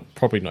anything. It's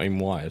probably not even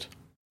wired.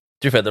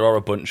 To be fair, there are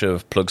a bunch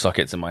of plug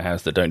sockets in my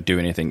house that don't do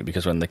anything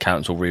because when the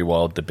council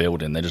rewired the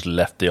building, they just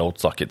left the old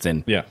sockets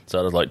in. Yeah.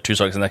 So there's, two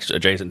sockets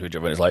adjacent to each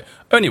other, and it's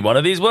only one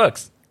of these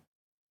works.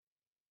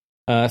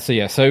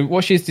 So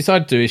what she's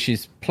decided to do is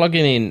she's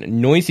plugging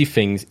in noisy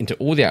things into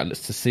all the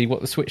outlets to see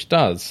what the switch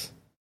does.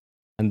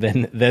 And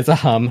then there's a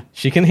hum.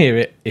 She can hear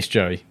it. It's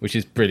Joey, which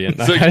is brilliant.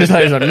 I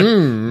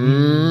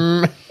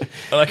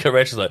like how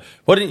Rachel's like,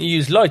 why didn't you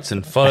use lights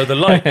and follow the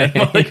light? And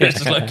Monica's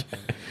just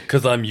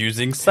because I'm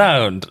using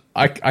sound.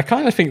 I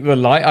kind of think the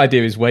light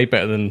idea is way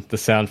better than the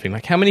sound thing.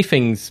 How many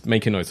things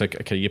make a noise?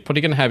 Okay, you're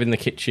probably going to have in the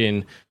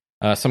kitchen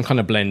some kind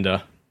of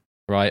blender,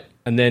 right?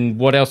 And then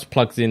what else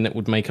plugs in that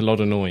would make a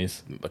lot of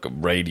noise? Like a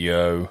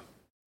radio.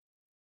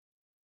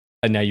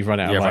 And now you've run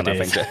out of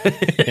ideas.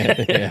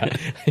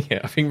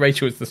 I think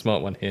Rachel is the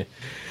smart one here.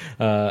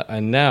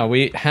 And now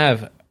we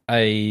have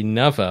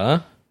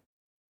another...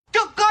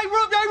 I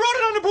wrote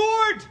it on the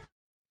board!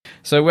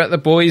 So we're at the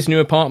boys' new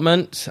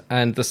apartment,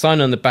 and the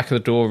sign on the back of the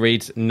door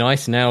reads,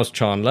 "Nice nails,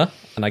 Chandler."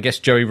 And I guess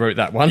Joey wrote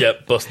that one.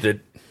 Yep, busted.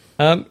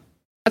 I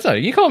don't know,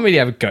 you can't really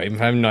have a go at him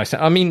for having nice...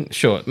 I mean,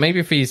 sure, maybe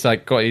if he's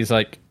got his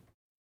I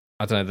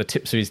don't know, the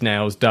tips of his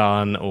nails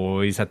done,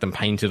 or he's had them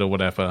painted or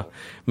whatever,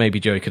 maybe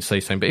Joey could say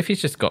something. But if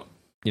he's just got,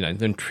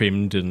 them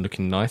trimmed and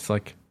looking nice,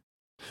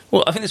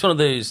 Well, I think it's one of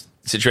those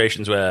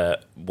situations where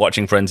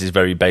watching Friends is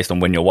very based on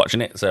when you're watching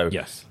it. So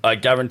yes. I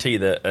guarantee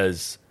that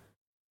as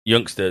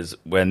youngsters,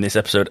 when this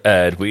episode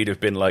aired, we'd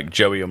have been like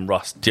Joey and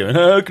Ross,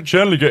 how could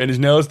Chandler getting his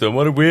nails done?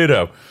 What a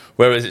weirdo.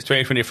 Whereas it's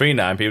 2023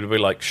 now, and people would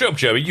be like, shut up,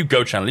 Joey, you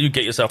go, Chandler, you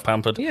get yourself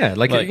pampered. Yeah,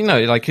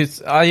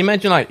 I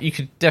imagine, you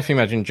could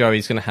definitely imagine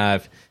Joey's going to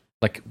have,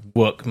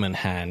 workman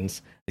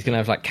hands. He's going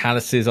to have,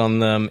 calluses on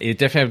them. He'd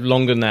definitely have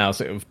longer nails,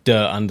 sort of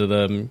dirt under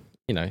them.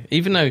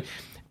 Even though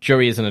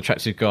Joey is an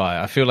attractive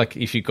guy, I feel like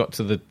if you got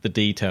to the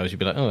details, you'd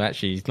be like, oh,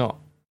 actually, he's not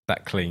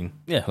that clean.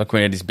 Yeah, like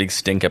when he had his big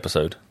stink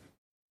episode.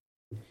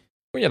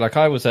 Well, yeah,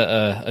 I was at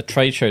a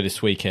trade show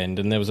this weekend,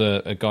 and there was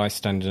a guy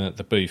standing at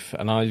the booth,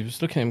 and I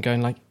was looking at him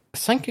going,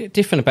 something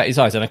different about his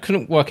eyes, and I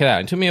couldn't work it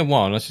out. It took me a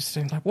while, and I was just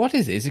saying, what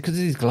is it? Is it because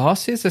of his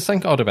glasses? There's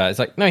something odd about it.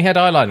 It's no, he had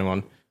eyeliner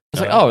on.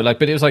 I was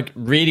but it was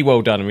really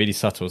well done and really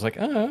subtle. I was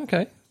oh,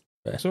 okay.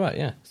 That's all right,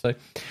 yeah. So,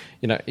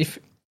 if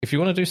you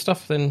want to do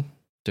stuff, then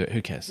do it.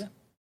 Who cares?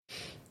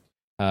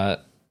 Yeah.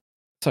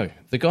 So,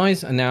 the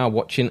guys are now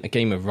watching a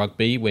game of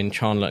rugby when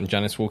Chandler and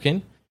Janice walk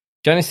in.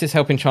 Janice is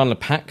helping Chandler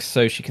pack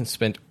so she can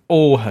spend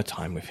all her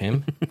time with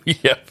him.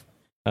 Yep.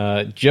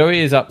 Joey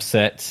is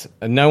upset,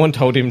 and no one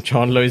told him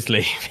Chandler is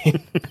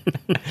leaving.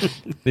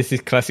 This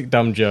is classic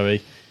dumb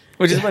Joey.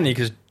 Which is funny,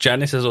 because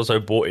Janice has also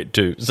bought it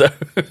too. So,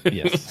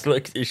 yes.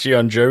 Is she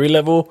on Joey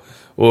level,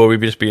 or are we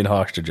just being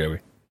harsh to Joey?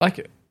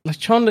 Like,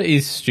 Chandler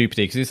is stupid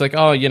because he's like,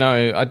 oh,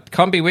 I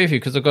can't be with you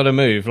because I've got to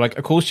move. Like,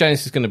 of course,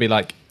 Janice is going to be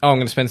like, oh, I'm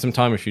going to spend some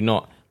time with you.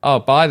 Not, oh,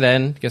 bye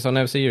then. Guess I'll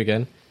never see you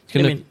again.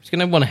 He's going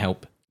to want to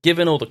help.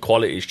 Given all the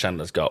qualities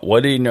Chandler's got, why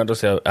do you not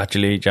just say,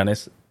 actually,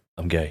 Janice,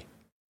 I'm gay?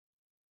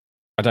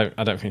 I don't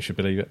think you should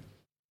believe it.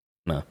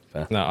 No,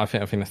 fair. No, I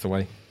think that's the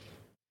way.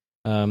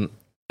 And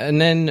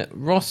then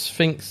Ross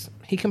thinks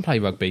he can play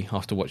rugby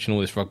after watching all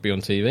this rugby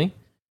on TV,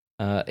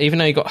 even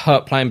though he got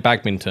hurt playing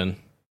badminton.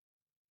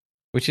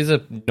 Which is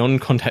a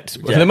non-contact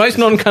sport. Yeah. The most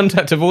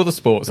non-contact of all the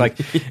sports. Like,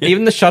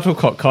 even the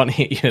shuttlecock can't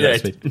hit you. Yeah,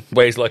 it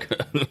weighs like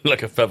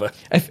a feather.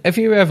 Have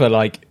you ever,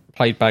 like,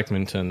 played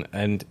badminton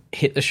and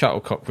hit the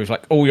shuttlecock with,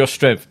 like, all your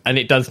strength and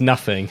it does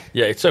nothing?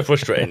 Yeah, it's so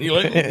frustrating. You're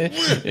like,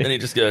 and it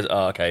just goes,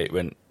 oh, okay, it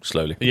went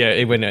slowly. Yeah,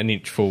 it went an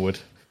inch forward.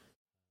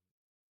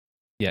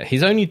 Yeah,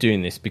 he's only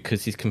doing this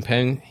because he's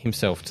comparing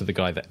himself to the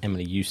guy that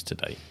Emily used to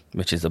date.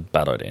 Which is a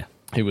bad idea.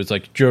 He was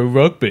like, Joe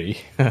Rugby,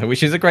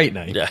 which is a great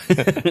name. Yeah.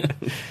 A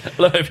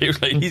lot of people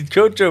like, he's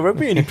called Joe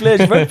Rugby and he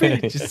plays rugby.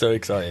 Just so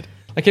excited.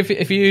 Like,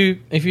 if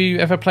you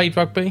ever played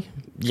rugby?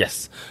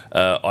 Yes.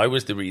 I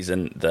was the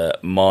reason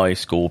that my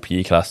school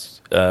PE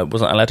class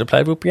wasn't allowed to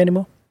play rugby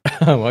anymore.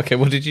 Oh, okay.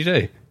 What did you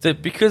do? So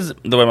because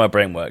the way my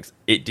brain works,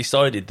 it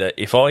decided that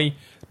if I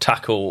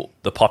tackle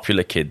the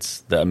popular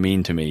kids that are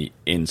mean to me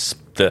in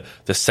the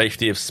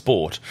safety of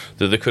sport,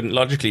 that there couldn't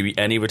logically be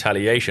any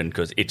retaliation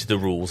because it's the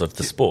rules of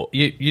the sport.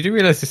 You do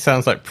realise this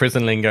sounds like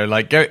prison lingo,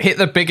 like go hit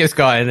the biggest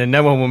guy and then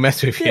no one will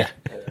mess with you. Yeah.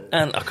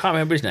 And I can't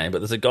remember his name, but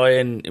there's a guy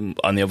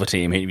on the other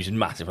team. He was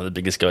massive, one of the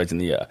biggest guys in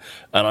the year.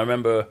 And I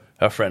remember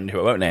her friend, who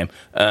I won't name,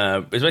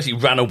 basically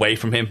ran away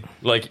from him.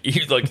 Like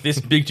this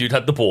big dude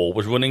had the ball,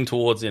 was running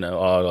towards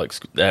our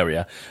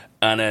area,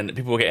 and then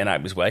people were getting out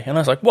of his way. And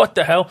I was like, "What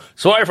the hell?"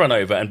 So I ran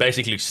over and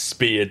basically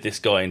speared this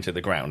guy into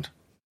the ground.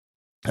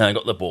 And I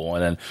got the ball,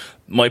 and then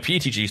my PE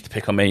teacher used to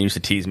pick on me and used to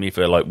tease me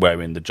for like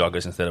wearing the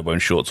joggers instead of wearing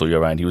shorts all year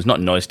round. He was not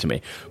nice to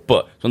me.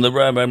 But from the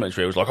rare moments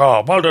where he was like,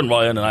 oh, well done,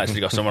 Ryan, and I actually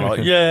got someone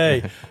like,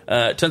 yay.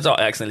 Turns out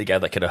I accidentally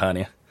gave that kid a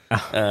hernia.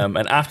 And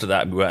after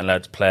that, we weren't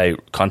allowed to play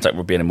contact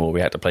rugby anymore.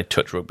 We had to play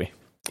touch rugby.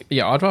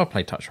 Yeah, I'd rather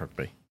play touch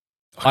rugby.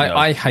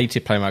 I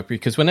hated playing rugby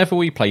because whenever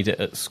we played it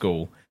at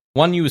school,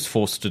 one, you was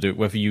forced to do it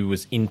whether you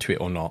was into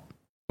it or not,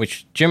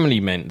 which generally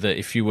meant that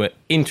if you were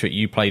into it,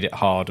 you played it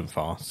hard and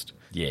fast.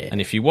 Yeah.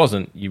 And if you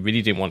wasn't, you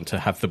really didn't want to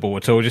have the ball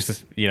at all.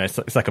 Just,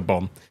 it's like a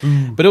bomb.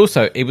 But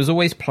also, it was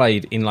always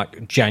played in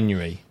like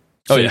January.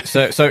 So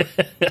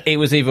it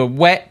was either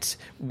wet,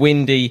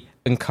 windy,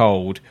 and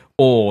cold,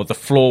 or the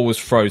floor was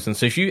frozen.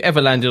 So if you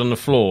ever landed on the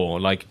floor,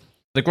 like,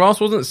 the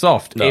grass wasn't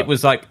soft. No. It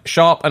was like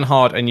sharp and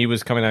hard, and you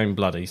was coming home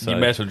bloody. So you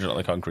may as well jump on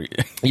the concrete.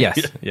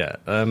 Yes, yeah.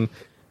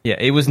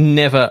 It was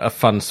never a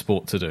fun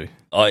sport to do.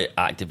 I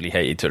actively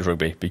hated touch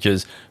rugby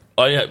because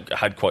I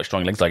had quite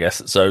strong legs, I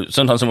guess. So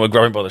sometimes someone would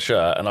grab me by the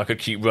shirt and I could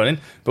keep running.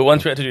 But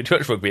once we had to do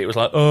touch rugby, it was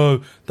like,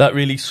 oh, that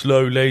really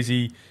slow,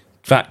 lazy,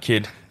 fat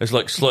kid has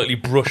like slightly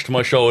brushed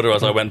my shoulder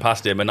as I went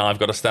past him, and now I've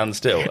got to stand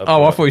still.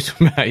 Oh, I thought you were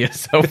talking about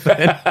yourself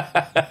then.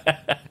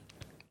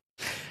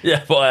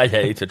 Yeah, but I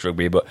hate touch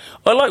rugby. But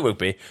I like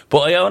rugby. But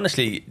I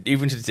honestly,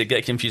 even to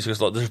get confused,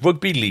 because like, there's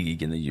rugby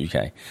league in the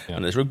UK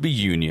and there's rugby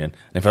union.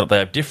 And in fact, they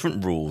have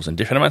different rules and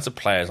different amounts of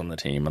players on the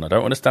team, and I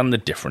don't understand the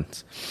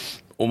difference.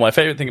 Well, my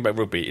favourite thing about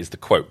rugby is the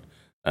quote,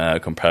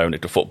 comparing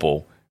it to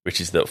football, which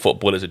is that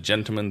football is a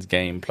gentleman's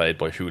game played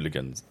by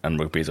hooligans, and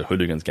rugby is a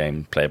hooligan's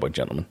game played by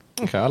gentlemen.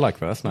 Okay, I like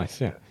that. That's nice,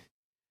 yeah.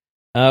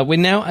 We're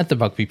now at the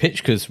rugby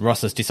pitch because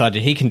Ross has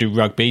decided he can do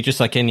rugby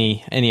just like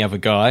any other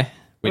guy.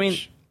 I mean,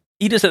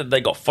 he just said they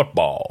got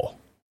football.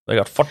 They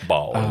got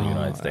football in the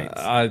United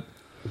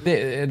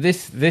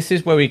States. This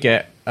is where we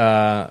get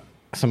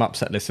some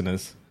upset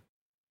listeners.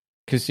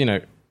 Because,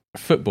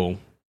 football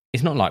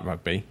is not like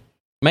rugby.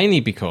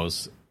 Mainly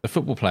because the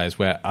football players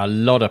wear a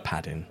lot of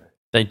padding.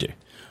 They do.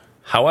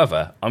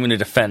 However, I'm going to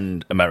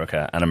defend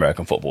America and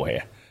American football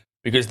here.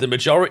 Because the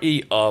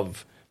majority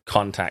of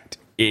contact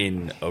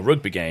in a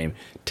rugby game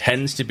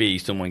tends to be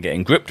someone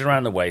getting gripped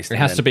around the waist. It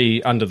has to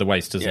be under the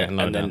waist, doesn't it?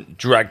 And then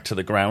dragged to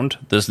the ground.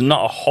 There's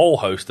not a whole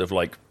host of,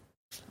 like,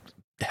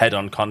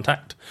 head-on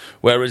contact.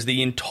 Whereas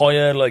the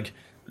entire, like,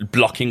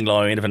 blocking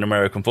line of an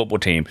American football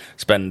team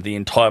spend the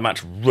entire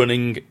match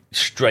running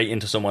straight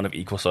into someone of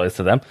equal size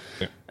to them.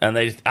 Yeah. And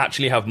they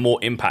actually have more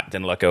impact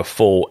than like a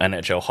full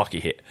NHL hockey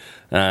hit.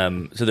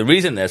 So the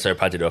reason they're so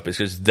padded up is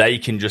because they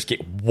can just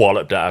get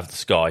walloped out of the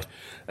sky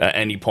at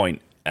any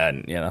point.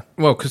 And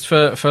well, because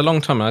for a long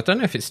time, I don't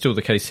know if it's still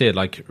the case here,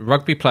 like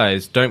rugby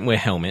players don't wear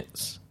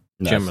helmets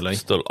generally.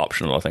 It's still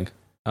optional, I think.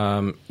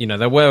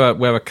 They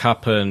wear a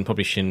cup and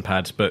probably shin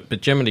pads,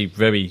 but generally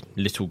very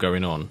little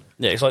going on.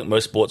 Yeah, it's like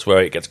most sports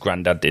where it gets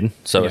granddadded in.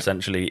 So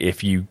essentially,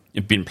 if you've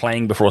been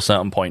playing before a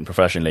certain point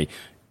professionally,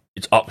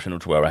 it's optional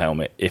to wear a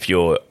helmet. If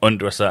you're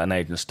under a certain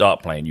age and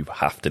start playing, you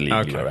have to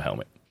legally wear a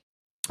helmet.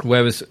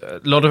 Whereas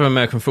a lot of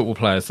American football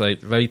players,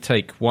 they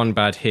take one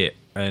bad hit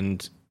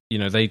and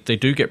they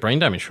do get brain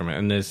damage from it.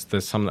 And there's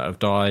some that have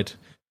died.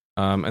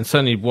 And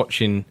certainly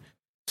watching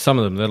some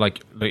of them, they're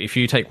like, if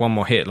you take one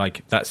more hit,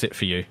 like that's it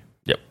for you.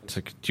 Yep.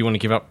 So do you want to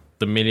give up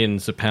the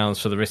millions of pounds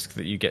for the risk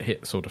that you get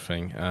hit, sort of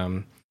thing.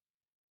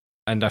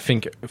 And I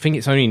think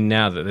it's only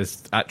now that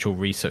there's actual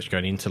research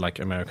going into like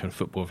American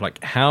football of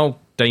like how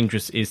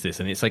dangerous is this,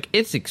 and it's like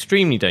it's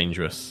extremely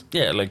dangerous.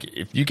 Yeah, like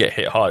if you get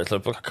hit hard, it's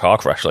like a car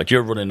crash. Like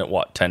you're running at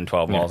what 10,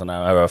 12 miles an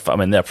hour. I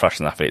mean, they're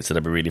professional athletes, so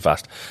they'll be really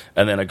fast.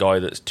 And then a guy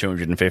that's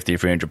 250,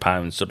 300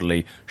 pounds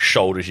suddenly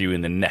shoulders you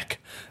in the neck,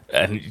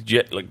 and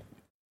you like.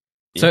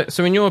 Yeah.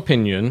 So in your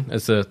opinion,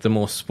 as the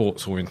more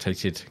sports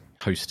orientated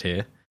host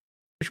here,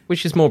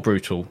 which is more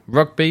brutal,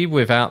 rugby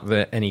without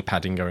any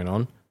padding going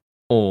on,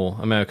 or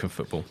American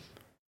football?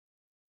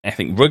 I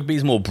think rugby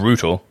is more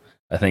brutal.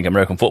 I think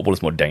American football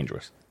is more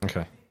dangerous.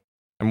 Okay.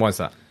 And why is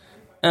that?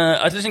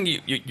 I just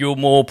think you're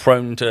more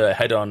prone to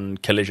head-on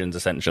collisions,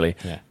 essentially,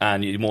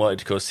 and you're more likely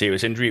to cause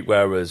serious injury,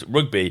 whereas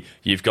rugby,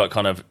 you've got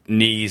kind of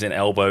knees and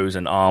elbows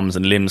and arms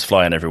and limbs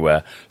flying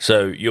everywhere.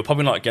 So you're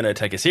probably not going to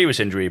take a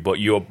serious injury, but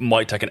you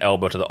might take an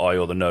elbow to the eye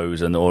or the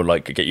nose or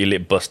like get your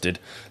lip busted.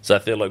 So I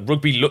feel like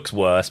rugby looks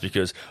worse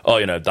because,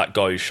 that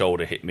guy's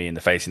shoulder hit me in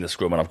the face in the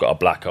scrum and I've got a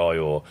black eye,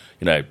 or,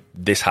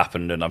 this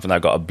happened and I've now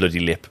got a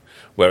bloody lip.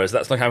 Whereas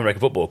that's not how American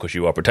football, because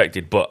you are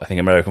protected, but I think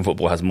American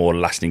football has more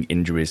lasting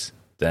injuries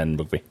than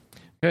rugby.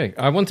 Okay,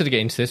 I wanted to get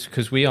into this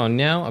because we are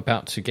now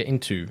about to get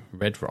into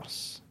Red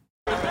Ross.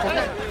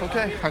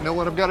 Okay, I know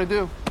what I've got to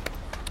do.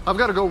 I've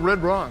got to go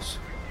Red Ross.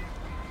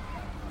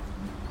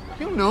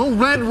 You know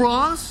Red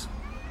Ross?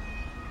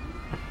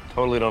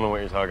 Totally don't know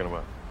what you're talking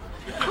about.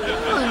 Come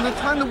on, the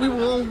time that we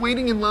were all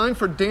waiting in line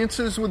for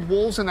Dances with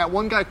Wolves and that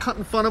one guy cut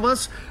in front of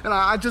us, and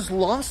I just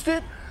lost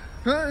it?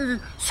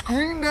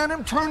 Screamed at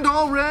him, turned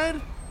all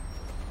red?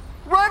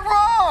 Red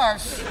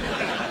Ross!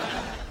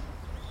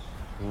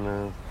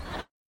 No.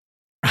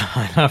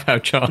 I love how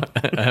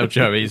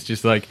Joey's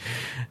just like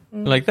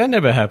that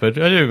never happened.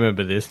 I don't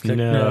remember this.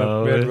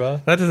 No, Red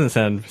Ross. That doesn't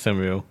sound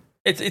real.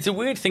 It's a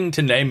weird thing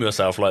to name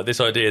yourself, like this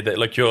idea that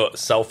like you're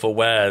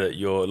self-aware that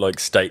your like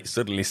state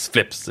suddenly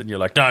flips and you're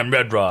like, no, I'm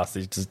Red Ross.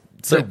 It's just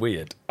so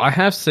weird. I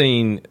have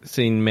seen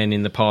men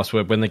in the past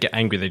where when they get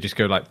angry they just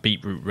go like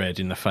beetroot red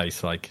in the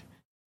face, like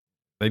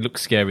they look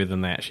scarier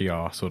than they actually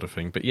are, sort of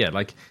thing. But yeah,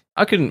 like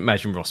I couldn't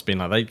imagine Ross being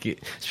like that.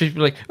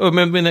 Especially like, oh,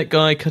 remember when that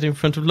guy cut in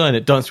front of line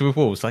at Dancing with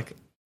Wolves? Like,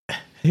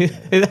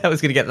 that was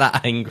going to get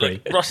that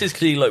angry. Like, Ross is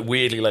clearly like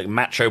weirdly like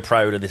macho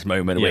proud of this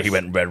moment where he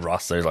went Red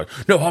Ross. So he's like,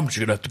 no, I'm just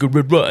going to have to go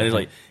Red Ross. And he's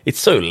like, it's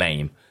so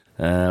lame.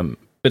 But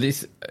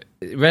it's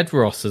Red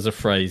Ross as a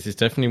phrase is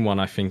definitely one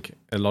I think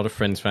a lot of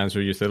Friends fans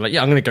will use. They're like,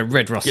 yeah, I'm going to go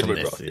Red Ross on Red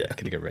this. Ross, yeah. I'm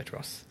going to go Red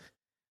Ross.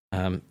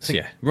 So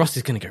yeah, Ross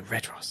is going to go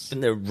Red Ross.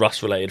 And the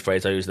Ross-related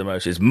phrase I use the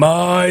most is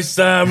 "my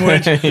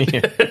sandwich."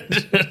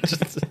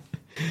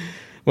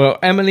 Well,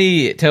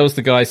 Emily tells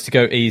the guys to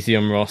go easy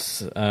on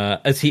Ross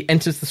as he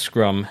enters the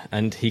scrum,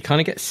 and he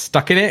kind of gets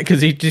stuck in it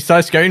because he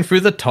decides going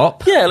through the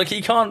top. Yeah, like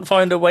he can't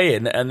find a way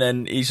in, and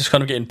then he's just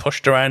kind of getting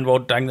pushed around while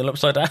dangling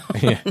upside down.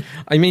 Yeah.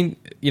 I mean,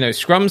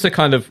 scrums are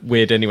kind of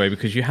weird anyway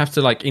because you have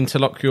to like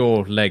interlock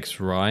your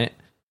legs, right?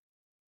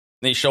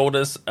 The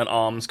shoulders and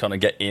arms kind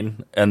of get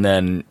in, and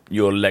then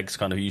your legs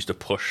kind of used to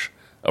push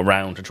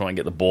around to try and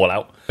get the ball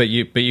out. But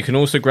you can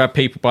also grab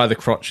people by the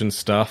crotch and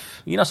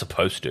stuff. You're not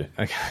supposed to.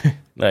 Okay.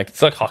 Like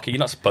it's like hockey. You're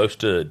not supposed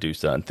to do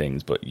certain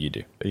things, but you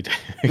do. You do.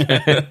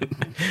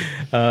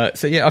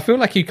 So yeah, I feel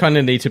like you kind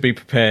of need to be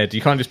prepared.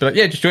 You can't just be like,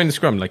 yeah, just join the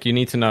scrum. Like you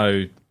need to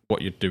know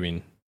what you're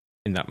doing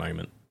in that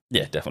moment.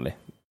 Yeah, definitely.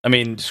 I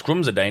mean,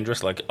 scrums are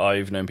dangerous. Like,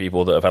 I've known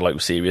people that have had,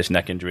 like, serious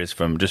neck injuries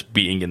from just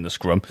being in the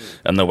scrum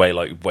and the way,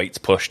 like, weight's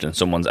pushed and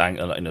someone's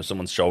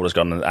shoulder's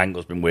gone and the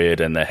angle's been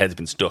weird and their head's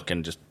been stuck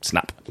and just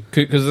snap.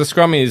 Because the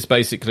scrum is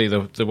basically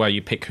the way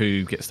you pick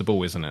who gets the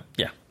ball, isn't it?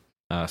 Yeah.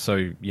 So,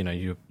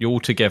 you're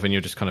all together and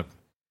you're just kind of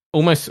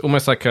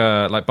almost like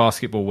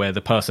basketball where the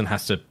person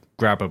has to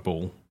grab a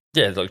ball.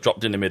 Yeah, it's like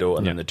dropped in the middle,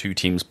 and then the two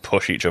teams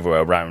push each other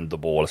around the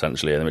ball,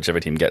 essentially, and then whichever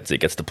team gets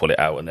to pull it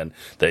out, and then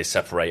they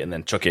separate and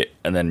then chuck it,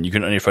 and then you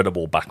can only throw the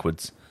ball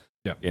backwards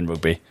in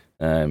rugby,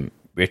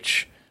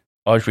 which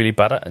I was really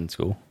bad at in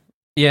school.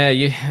 Yeah,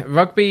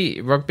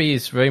 rugby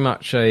is very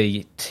much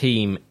a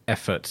team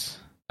effort.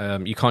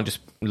 You can't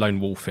just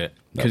lone wolf it,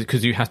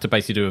 because you have to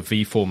basically do a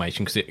V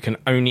formation, because it can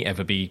only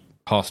ever be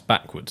passed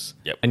backwards,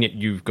 and yet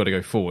you've got to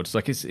go forwards.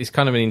 Like, it's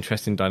kind of an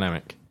interesting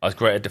dynamic. I was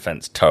great at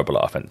defence, terrible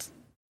at offence.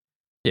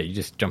 Yeah, you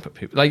just jump at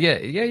people. Like, yeah,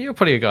 you're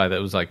probably a guy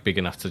that was like big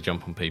enough to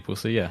jump on people.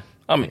 So yeah,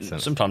 I mean,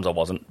 sometimes I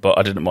wasn't, but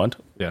I didn't mind.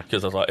 Yeah,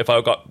 because I was like, if I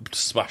got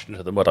smashed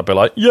into the mud, I'd be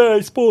like, "Yay,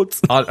 sports!"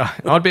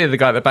 I'd be the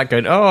guy at the back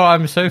going, "Oh,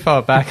 I'm so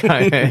far back,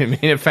 I'm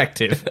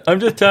ineffective.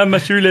 I'm just tying my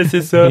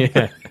shoelaces."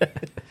 Yeah.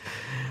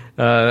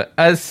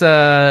 As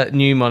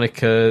new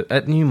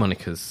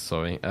monikers,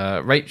 sorry,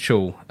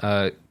 Rachel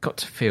got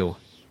to feel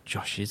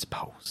Josh's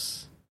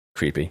pulse.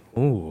 Creepy.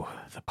 Ooh,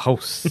 the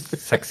pulse,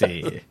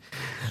 sexy.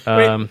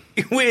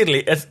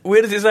 Weirdly, as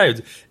weird as it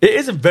sounds, it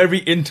is a very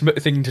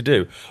intimate thing to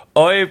do.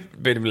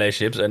 I've been in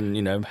relationships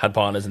and had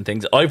partners and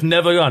things. I've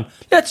never gone,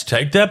 let's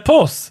take their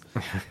pulse.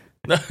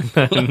 No.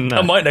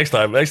 I might next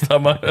time. Next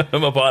time my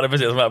partner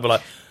visits, I might be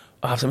like,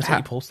 I have some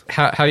sticky pulse.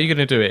 How are you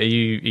going to do it? Are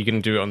you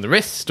going to do it on the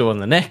wrist or on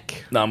the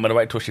neck? No, I'm going to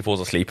wait till she falls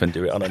asleep and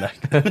do it on her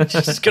neck.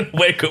 She's just going to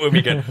wake up with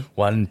me going,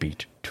 1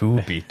 beat,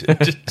 2 beat.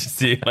 just to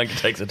see how long it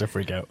takes her to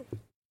freak out.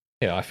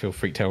 Yeah, I feel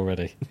freaked out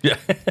already. Yeah,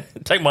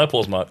 take my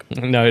pause, Mark.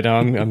 No,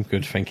 I'm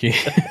good, thank you.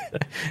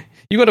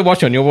 You got to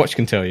watch on. Your watch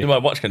can tell you. My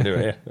watch can do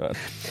it.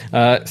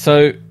 Yeah.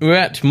 So we're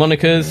at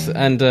Monica's,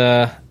 and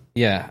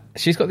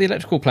she's got the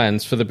electrical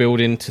plans for the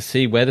building to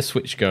see where the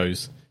switch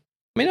goes.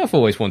 I mean, I've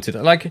always wanted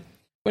like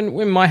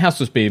when my house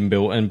was being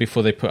built, and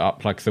before they put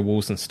up like the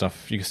walls and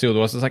stuff, you could see all the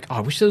walls. I was like,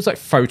 I wish there was like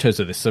photos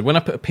of this. So when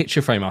I put a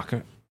picture frame up,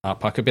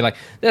 I could be like,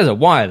 there's a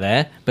wire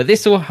there, but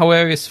this all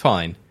however is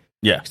fine.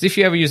 Yeah, because if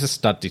you ever use a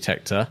stud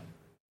detector,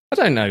 I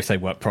don't know if they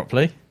work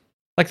properly.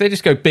 Like they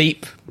just go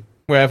beep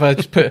wherever.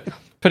 Just put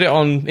it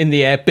on in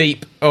the air.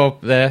 Beep. Oh,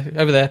 there,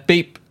 over there.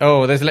 Beep.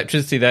 Oh, there's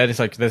electricity there. It's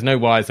like there's no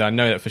wires there. I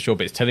know that for sure,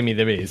 but it's telling me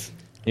there is.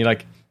 And you're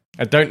like,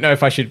 I don't know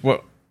if I should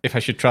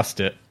trust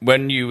it.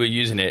 When you were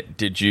using it,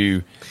 did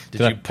you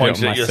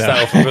point it at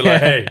yourself and be like,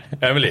 "Hey,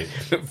 Emily,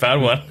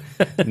 found one"?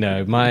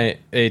 No,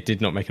 it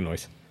did not make a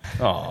noise.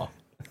 Oh.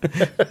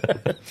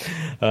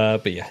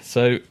 But yeah,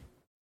 so.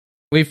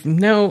 We've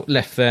now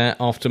left there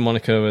after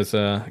Monica has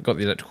got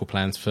the electrical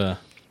plans for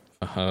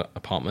her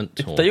apartment.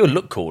 They all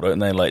look cool, don't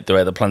they? Like the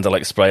way the plans are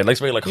like sprayed. Like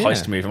it's very like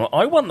heist movie. I'm like,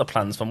 I want the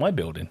plans for my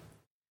building.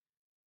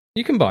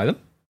 You can buy them.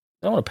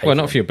 I want to pay. Well,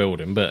 not for your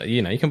building, but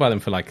you can buy them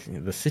for like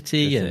the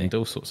city and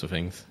all sorts of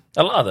things.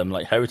 A lot of them,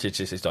 like heritage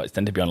sites,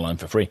 tend to be online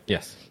for free.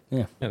 Yes.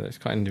 Yeah, that's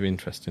kind of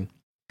interesting.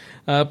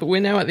 But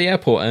we're now at the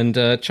airport,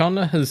 and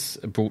Chandler has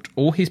brought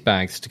all his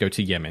bags to go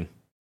to Yemen.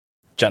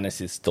 Janice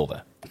is still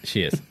there.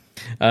 She is.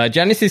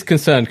 Janice is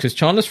concerned because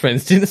Chandler's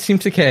friends didn't seem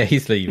to care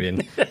he's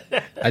leaving,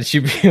 and she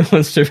really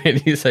wants to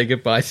really say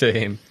goodbye to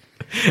him.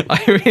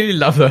 I really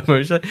love that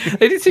moment. Like,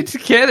 they didn't seem to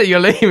care that you're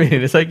leaving.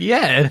 It's like,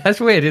 yeah,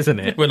 that's weird, isn't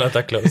it? We're not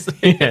that close.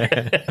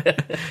 Yeah.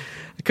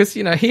 Because,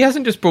 he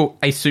hasn't just brought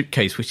a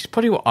suitcase, which is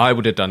probably what I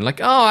would have done.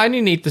 Like, I only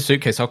need the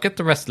suitcase. I'll get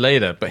the rest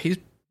later. But he's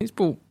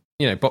brought,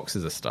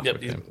 boxes of stuff. Yeah,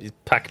 he's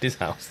packed his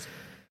house.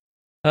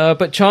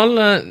 But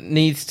Chandler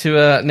needs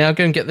to now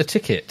go and get the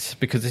ticket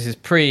because this is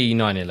pre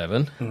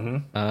 9/11.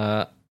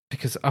 Mm-hmm.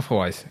 Because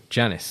otherwise,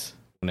 Janice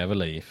will never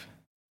leave.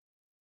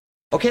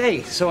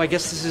 Okay, so I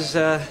guess this is,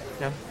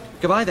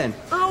 goodbye then.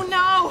 Oh,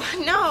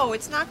 no,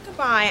 it's not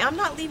goodbye. I'm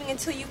not leaving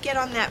until you get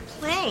on that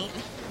plane.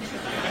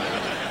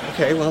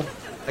 Okay, well,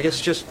 I guess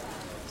just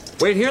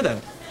wait here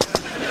then.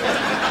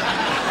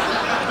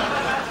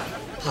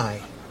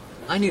 Hi,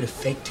 I need a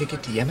fake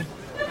ticket to Yemen.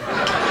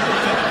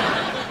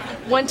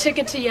 One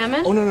ticket to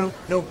Yemen? Oh, no.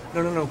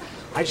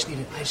 I just need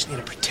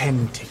a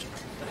pretend ticket.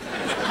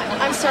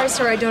 I'm sorry,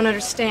 sir, I don't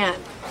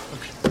understand.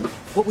 Okay.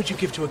 What would you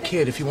give to a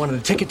kid if you wanted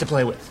a ticket to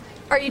play with?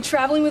 Are you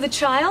traveling with a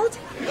child?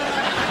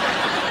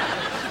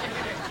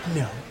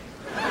 No.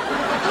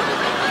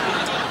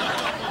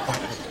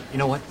 Oh, you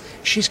know what?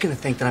 She's going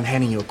to think that I'm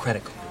handing you a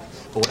credit card.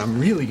 But what I'm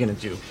really going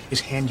to do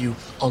is hand you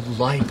a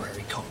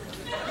library card.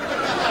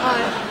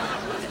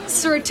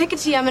 Sir, a ticket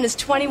to Yemen is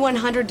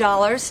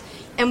 $2,100,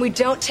 and we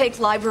don't take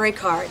library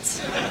cards.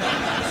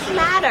 What's the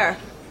matter?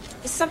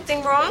 Is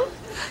something wrong?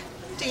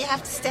 Do you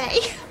have to stay?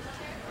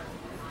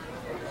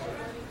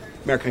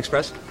 American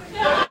Express?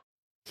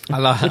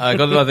 I got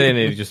another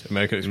in just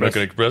American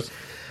Express.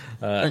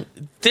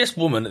 This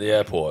woman at the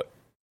airport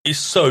is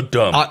so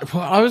dumb.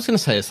 I was going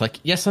to say, it's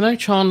like, yes, I know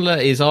Chandler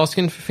is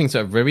asking for things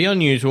that are very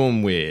unusual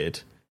and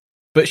weird,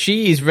 but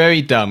she is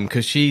very dumb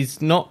because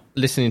she's not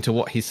listening to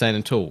what he's saying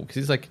at all. Because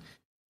he's like,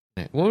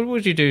 what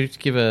would you do to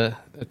give a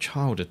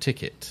child a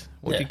ticket?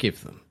 What would you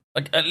give them?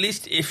 Like, at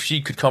least if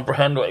she could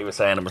comprehend what he was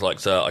saying and was like,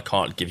 sir, I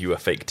can't give you a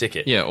fake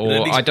ticket. Yeah,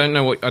 or I don't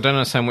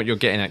understand what you're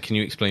getting at. Can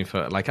you explain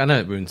for like, I know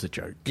it ruins the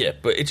joke. Yeah,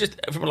 but it's just,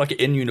 from like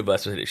in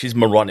university, she's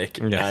moronic,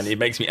 yes. And it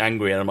makes me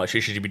angry, and I'm like,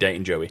 she should be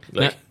dating Joey.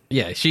 Like,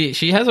 yeah,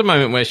 she has a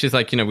moment where she's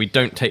like, we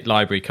don't take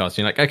library cards.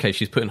 You're like, okay,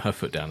 she's putting her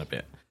foot down a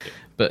bit.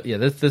 But yeah,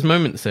 there's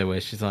moments there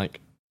where she's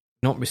like,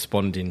 not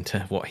responding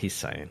to what he's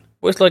saying.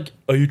 Well, it's like,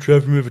 are you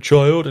traveling with a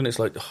child? And it's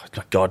like, oh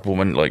my God,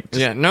 woman. Like,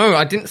 just... Yeah, no,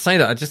 I didn't say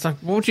that. I just like,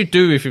 what would you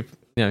do if you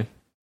yeah.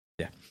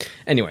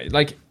 Anyway,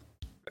 like,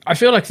 I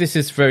feel like this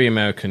is very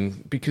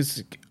American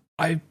because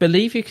I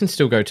believe you can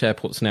still go to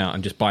airports now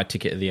and just buy a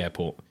ticket at the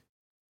airport,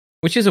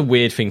 which is a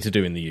weird thing to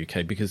do in the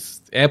UK because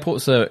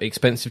airports are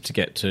expensive to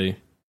get to,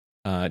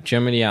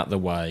 generally out the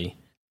way.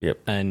 Yep.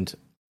 And,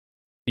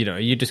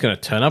 you're just going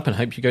to turn up and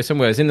hope you go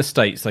somewhere. Whereas in the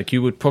States, like,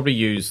 you would probably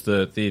use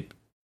the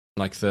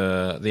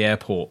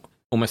airport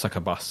almost like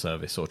a bus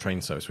service or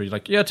train service where you're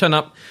like, yeah, turn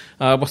up.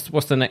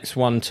 What's the next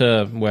one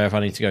to wherever I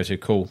need to go to?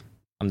 Cool.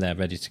 I'm there,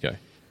 ready to go.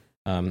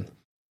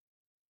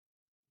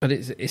 But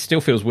it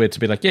still feels weird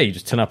to be like, yeah, you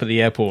just turn up at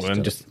the airport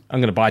and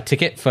I'm going to buy a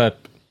ticket for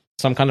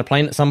some kind of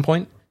plane at some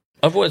point.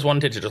 I've always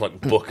wanted to just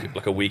like book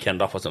like a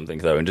weekend off or something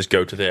though, and just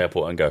go to the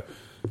airport and go,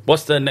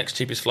 what's the next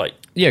cheapest flight?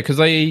 Yeah, because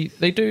they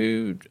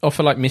do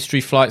offer like mystery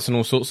flights and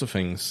all sorts of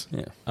things.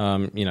 Yeah.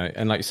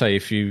 And like you say,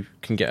 if you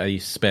can get a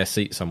spare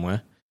seat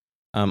somewhere,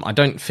 I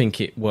don't think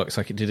it works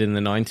like it did in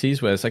the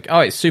 90s, where it's like, oh,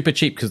 it's super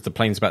cheap because the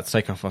plane's about to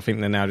take off. I think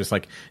they're now just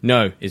like,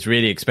 no, it's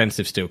really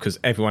expensive still because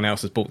everyone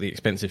else has bought the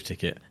expensive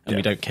ticket and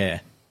we don't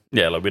care.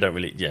 Yeah, like we don't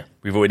really. Yeah,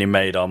 we've already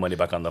made our money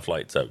back on the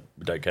flight, so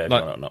we don't care if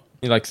like, or not.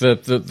 Like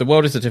the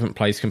world is a different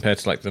place compared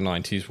to like the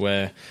 90s,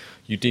 where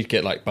you did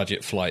get like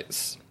budget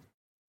flights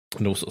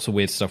and all sorts of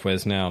weird stuff.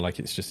 Whereas now, like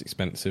it's just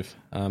expensive.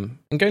 And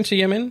going to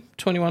Yemen,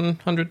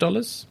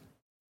 $2,100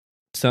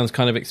 sounds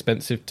kind of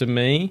expensive to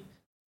me,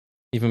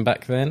 even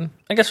back then.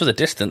 I guess for the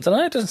distance, and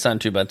it doesn't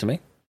sound too bad to me.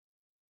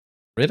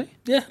 Really?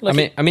 Yeah.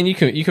 Like I mean, you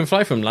can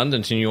fly from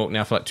London to New York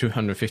now for like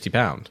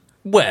 £250.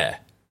 Where?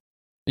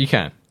 You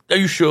can. Are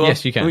you sure?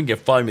 Yes, you can. We can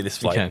find me this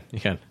flight. You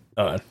can.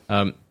 All right.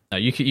 No,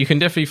 you can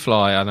definitely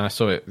fly, and I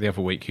saw it the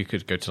other week. You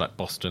could go to like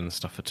Boston and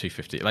stuff for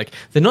 $250. Like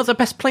they're not the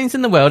best planes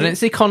in the world, and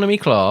it's economy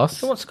class.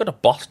 Who wants to go to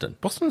Boston?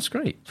 Boston's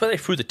great. It's where they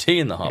threw the tea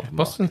in the harbour. Yeah,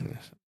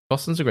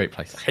 Boston's a great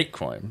place. Hate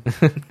crime.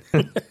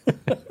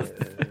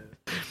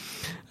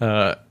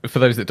 For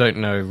those that don't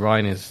know,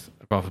 Ryan is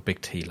a rather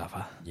big tea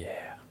lover.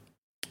 Yeah.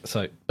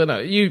 So, but no,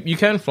 you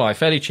can fly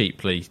fairly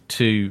cheaply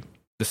to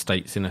the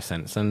States in a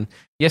sense. And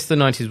yes, the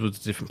 90s was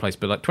a different place,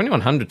 but like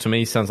 2100 to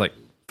me sounds like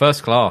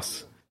first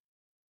class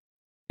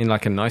in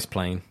like a nice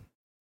plane,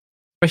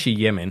 especially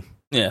Yemen.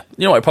 Yeah,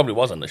 you know what, it probably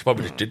wasn't. She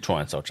probably just did try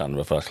and sell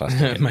Chandler a first class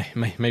ticket.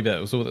 Maybe that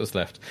was all that was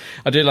left.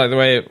 I do like the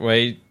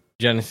way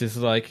Janice is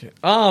like,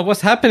 what's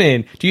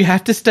happening? Do you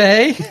have to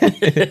stay?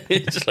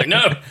 It's just like,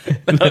 no,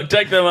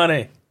 take the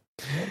money.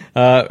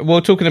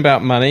 Well, talking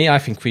about money, I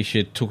think we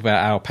should talk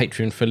about our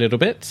Patreon for a little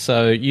bit.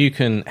 So you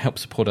can help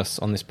support us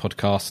on this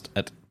podcast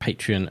at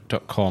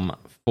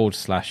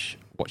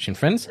patreon.com/Watching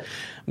Friends,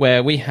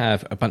 where we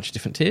have a bunch of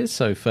different tiers.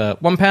 So for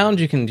 £1,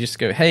 you can just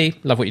go, hey,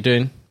 love what you're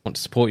doing, want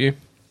to support you.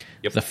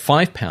 Yep. The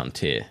 £5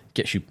 tier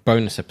gets you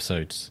bonus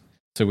episodes.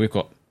 So we've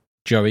got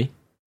Joey,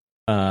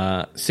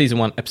 season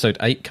 1, episode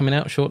 8 coming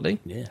out shortly.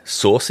 Yeah,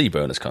 saucy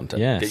bonus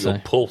content. Yeah, get your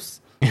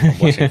pulse.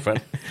 Watching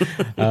Friends.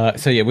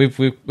 So yeah,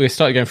 we've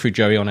started going through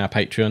Joey on our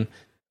Patreon.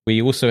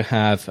 We also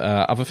have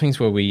other things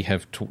where we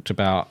have talked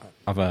about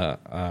other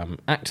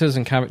actors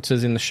and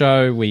characters in the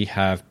show. We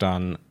have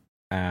done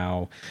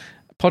our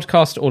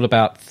podcast all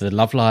about the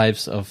love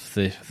lives of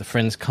the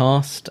Friends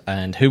cast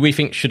and who we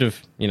think should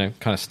have, kind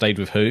of stayed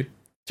with who.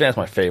 That's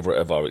my favourite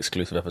of our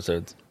exclusive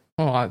episodes.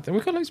 Oh,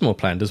 we've got loads more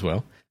planned as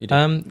well.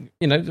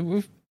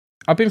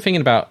 I've been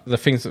thinking about the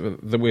things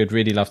that we'd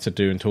really love to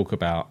do and talk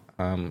about.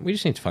 We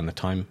just need to find the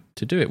time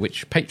to do it,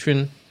 which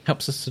Patreon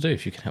helps us to do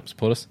if you can help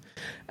support us.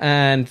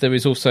 And there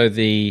is also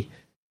the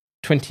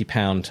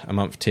 £20 a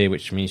month tier,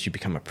 which means you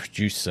become a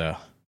producer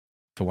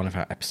for one of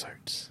our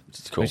episodes,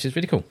 which is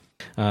really cool.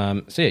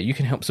 So yeah, you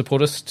can help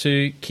support us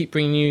to keep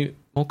bringing you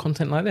more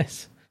content like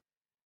this.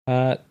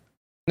 Now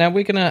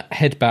we're going to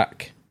head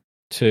back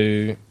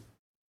to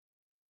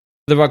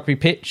the rugby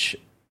pitch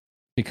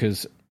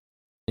because,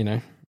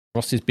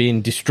 Ross is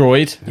being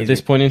destroyed at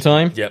this point in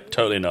time. Yep,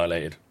 totally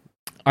annihilated.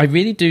 I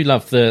really do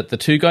love the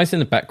two guys in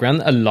the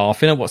background that are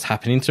laughing at what's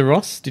happening to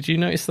Ross. Did you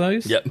notice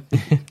those? Yep.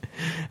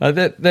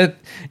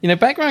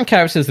 Background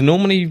characters are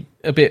normally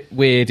a bit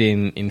weird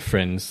in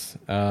Friends.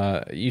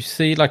 You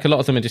see, like, a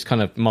lot of them are just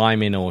kind of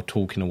miming or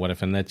talking or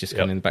whatever, and they're just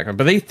kind of in the background.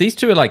 But these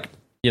two are like,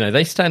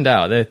 they stand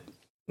out. They're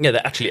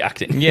actually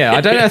acting. Yeah, I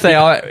don't know if they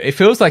are. It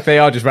feels like they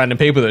are just random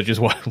people that are just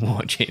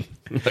watching.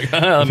 Like,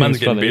 the man's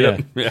getting beat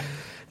up. Yeah.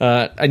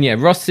 And yeah,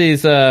 Ross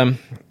is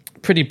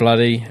pretty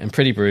bloody and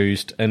pretty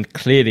bruised and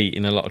clearly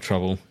in a lot of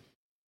trouble.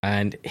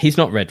 And he's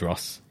not Red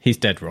Ross; he's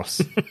Dead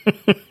Ross.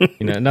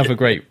 Another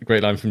great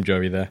line from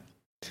Joey there.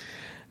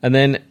 And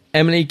then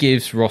Emily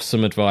gives Ross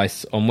some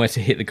advice on where to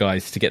hit the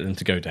guys to get them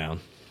to go down.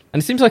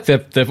 And it seems like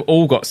they've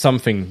all got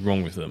something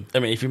wrong with them. I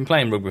mean, if you've been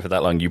playing rugby for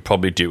that long, you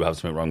probably do have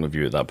something wrong with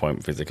you at that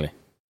point physically.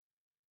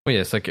 Well,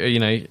 yeah, it's like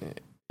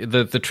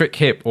the trick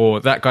hip or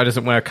that guy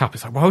doesn't wear a cup.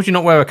 It's like, why would you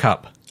not wear a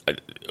cup?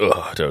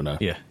 I don't know.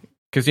 Yeah,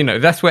 because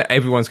that's where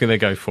everyone's going to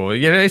go for.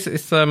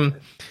 It's the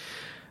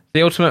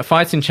Ultimate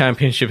Fighting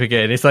Championship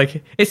again. It's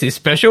like it's his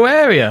special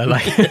area.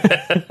 Like,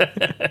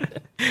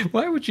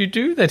 why would you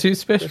do that to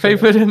his most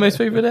favorite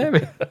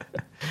area?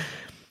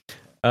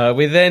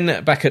 We're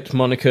then back at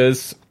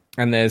Monica's,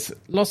 and there's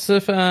lots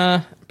of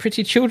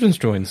pretty children's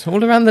drawings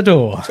all around the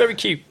door. It's very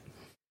cute,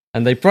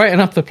 and they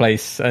brighten up the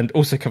place and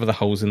also cover the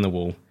holes in the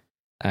wall.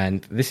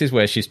 And this is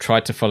where she's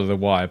tried to follow the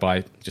wire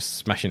by just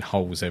smashing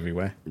holes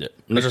everywhere. Yeah,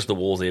 not just the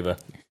walls either.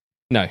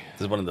 No.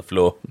 There's one in the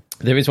floor.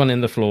 There is one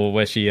in the floor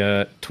where she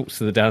talks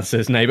to the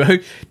downstairs neighbour, who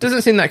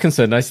doesn't seem that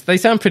concerned. They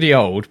sound pretty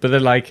old, but they're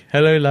like,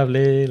 hello,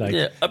 lovely. Like,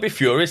 yeah, I'd be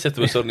furious if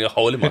there was suddenly a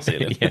hole in my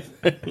ceiling.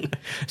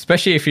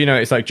 Especially if,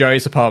 it's like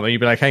Joey's apartment, you'd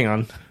be like, hang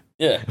on.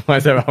 Yeah. Why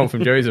is there a hole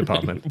from Joey's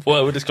apartment?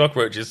 Why would this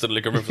cockroach just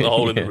suddenly come in from the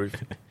hole in the roof?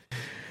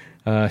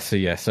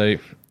 So,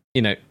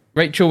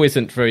 Rachel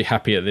isn't very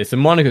happy at this,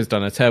 and Monica's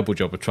done a terrible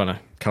job of trying to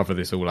cover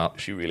this all up.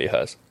 She really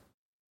has.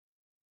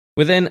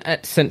 We're then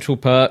at Central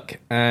Perk,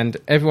 and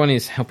everyone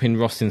is helping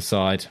Ross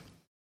inside,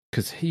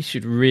 because he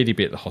should really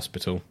be at the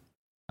hospital.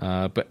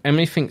 But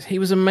Emily thinks he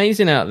was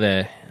amazing out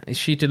there. Is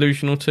she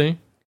delusional too?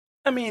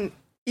 I mean,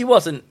 he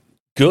wasn't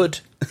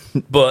good,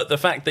 But the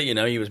fact that,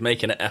 he was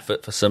making an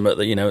effort for something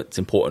that, it's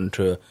important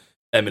to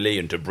Emily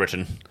and to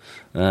Britain,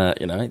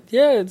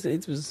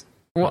 it was...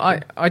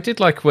 Well, I did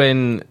like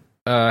when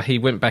he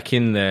went back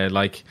in there,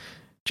 like,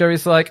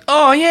 Joey's like,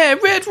 oh, yeah,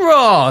 Red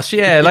Ross,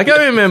 yeah, like,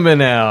 I remember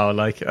now.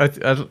 Like,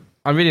 I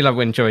really love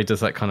when Joey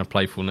does that kind of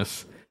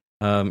playfulness,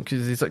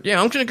 because he's like,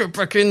 yeah, I'm going to go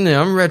back in there,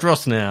 I'm Red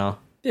Ross now.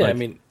 Yeah, like, I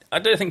mean, I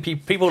don't think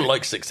people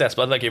like success,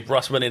 but I think if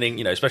Ross went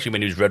in, especially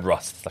when he was Red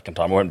Ross the second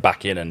time, I went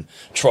back in and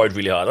tried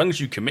really hard. As long as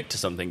you commit to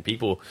something,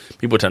 people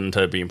tend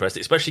to be impressed,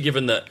 especially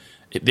given that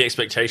the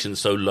expectation's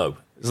so low.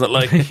 It's not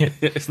like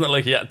it's not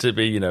like he had to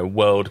be,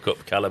 World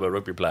Cup caliber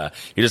rugby player.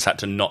 He just had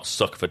to not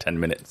suck for 10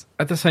 minutes.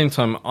 At the same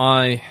time,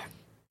 I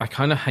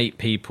kind of hate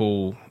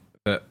people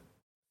that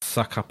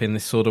suck up in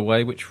this sort of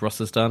way, which Ross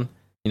has done.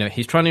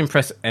 He's trying to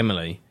impress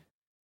Emily,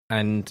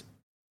 and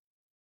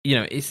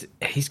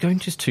he's going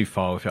just too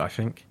far with it, I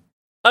think.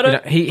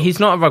 He's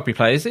not a rugby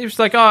player. He's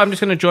like, oh, I'm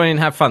just going to join and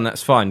have fun.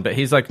 That's fine. But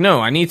he's like,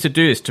 no, I need to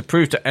do this to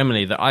prove to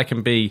Emily that I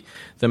can be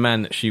the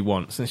man that she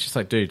wants. And it's just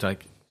like, dude,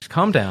 like, just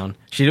calm down.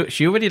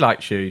 She already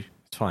likes you.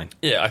 It's fine.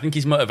 Yeah, I think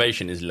his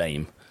motivation is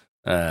lame.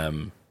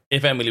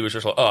 If Emily was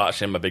just like, oh,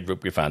 actually, I'm a big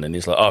rugby fan, and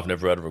he's like, oh, I've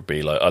never heard of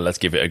rugby. Like, oh, let's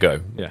give it a go.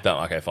 Yeah.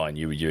 Okay, fine.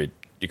 You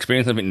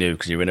experience something new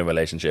because you're in a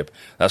relationship.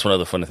 That's one of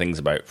the fun things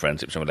about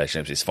friendships and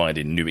relationships is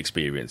finding new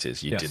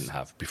experiences you didn't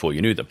have before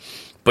you knew them.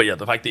 But yeah,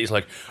 the fact that he's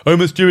like, I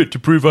must do it to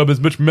prove I'm as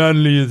much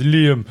manly as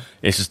Liam,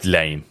 it's just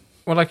lame.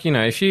 Well, like,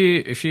 if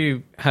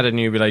you had a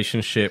new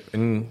relationship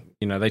and,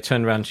 they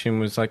turned around to you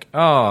and was like,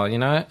 oh,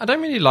 I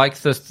don't really like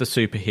the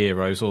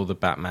superheroes or the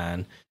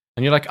Batman.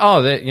 And you're like,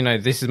 oh,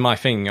 this is my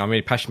thing. I'm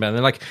really passionate about it. And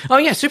they're like, oh,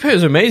 yeah,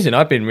 superheroes are amazing.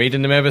 I've been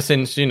reading them ever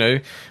since,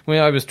 when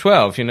I was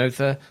 12.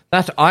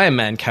 That Iron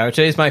Man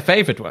character is my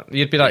favourite one.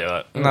 You'd be like,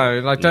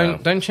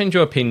 don't change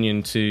your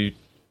opinion to,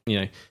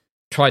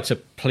 try to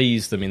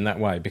please them in that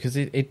way, because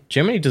it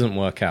generally doesn't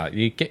work out.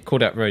 You get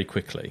called out very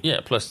quickly. Yeah,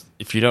 plus,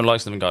 if you don't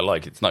like something I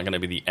like, it's not going to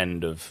be the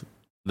end of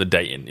the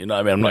dating. You know what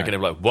I mean? I'm not going to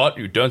be like, what?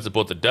 You don't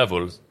support the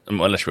Devils?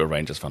 Unless you're a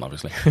Rangers fan,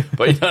 obviously.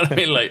 But you know what I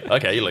mean? Like,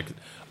 okay,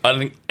 I don't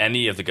think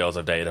any of the girls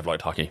I've dated have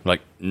liked hockey.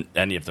 Like,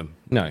 any of them.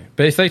 No.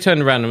 But if they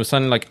turned around and were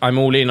suddenly like, I'm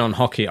all in on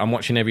hockey, I'm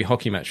watching every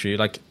hockey match for you,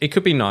 like, it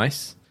could be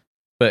nice,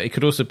 but it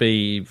could also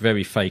be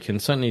very fake.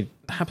 And certainly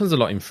happens a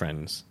lot in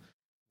Friends,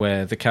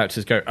 where the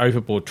characters go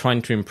overboard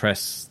trying to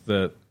impress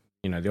the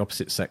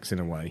opposite sex in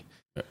a way.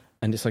 Yeah.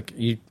 And it's like,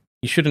 you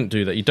shouldn't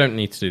do that. You don't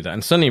need to do that.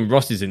 And certainly in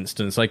Ross's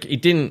instance, like, he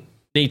didn't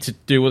need to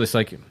do all this.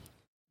 Like,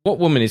 what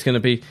woman is going to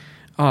be,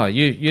 oh,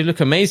 you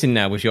look amazing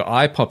now with your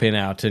eye popping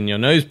out and your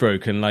nose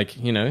broken, like,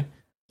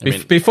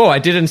 before I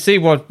didn't see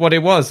what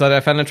it was that I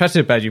found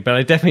attractive about you, but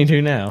I definitely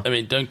do now. I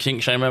mean, don't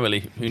kink shame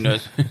Emily. Who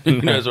knows?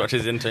 Who knows what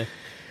she's into?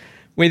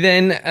 We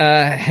then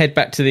head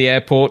back to the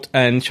airport,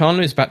 and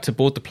Chandler is about to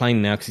board the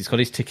plane now because he's got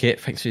his ticket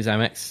thanks to his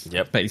Amex.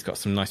 Yep. Bet he's got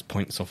some nice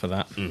points off of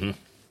that. Mm-hmm.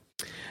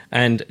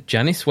 And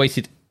Janice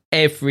waited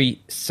every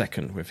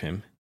second with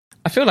him.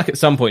 I feel like at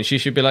some point she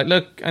should be like,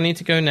 look, I need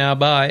to go now,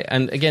 bye.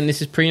 And again,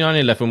 this is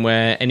pre-9/11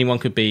 where anyone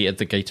could be at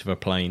the gate of a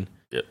plane.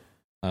 Yep.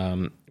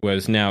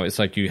 Whereas now it's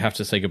like you have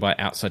to say goodbye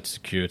outside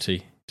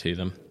security to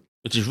them.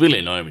 Which is really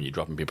annoying when you're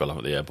dropping people off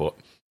at the airport.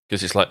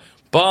 Because it's like,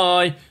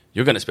 bye,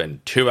 you're going to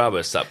spend 2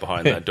 hours sat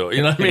behind that door.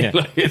 You know what I mean? Yeah.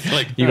 Like, it's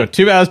like, you've got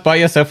 2 hours by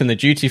yourself in the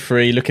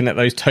duty-free looking at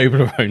those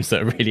Toblerones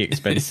that are really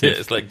expensive. Yeah,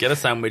 it's like, get a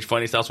sandwich,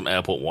 find yourself some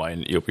airport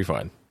wine, you'll be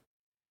fine.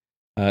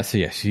 So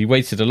yeah, she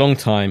waited a long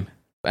time.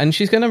 And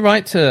she's going to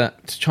write to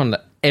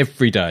Chandler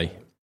every day.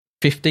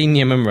 15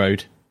 Yemen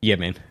Road,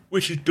 Yemen.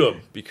 Which is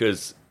dumb,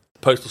 because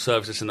postal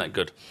service isn't that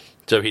good.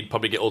 So he'd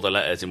probably get all the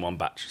letters in one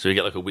batch. So he'd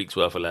get like a week's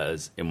worth of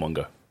letters in one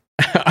go.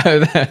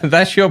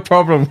 That's your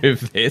problem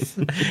with this,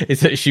 is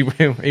that he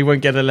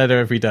won't get a letter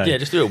every day. Yeah,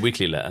 just do a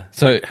weekly letter.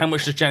 So how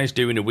much does Janice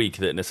do in a week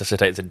that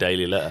necessitates a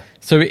daily letter?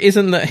 So it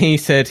isn't that he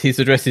said his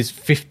address is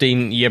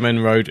 15 Yemen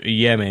Road,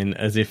 Yemen,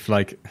 as if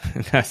like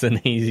that's an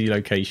easy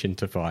location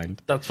to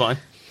find. That's fine.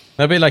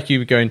 That'd be like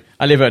you going,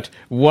 I live at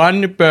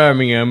 1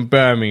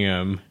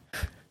 Birmingham.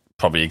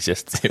 Probably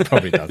exists. It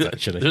probably does,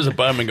 actually. There's a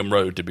Birmingham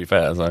Road, to be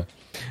fair. So.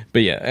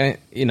 But yeah,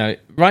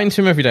 writing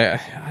to him every day,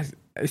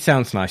 it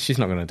sounds nice. She's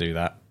not going to do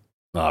that.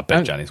 Oh, I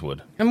bet Janice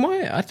would. And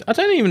why? I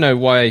don't even know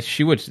why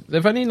she would.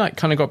 They've only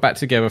kind of got back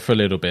together for a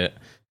little bit.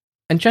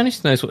 And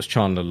Janice knows what's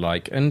Chandler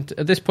like. And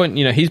at this point,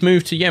 he's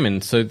moved to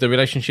Yemen, so the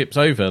relationship's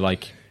over.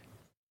 Like,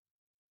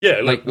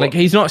 yeah, like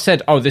he's not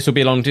said, oh, this will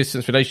be a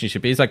long-distance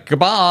relationship. He's like,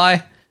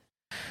 goodbye.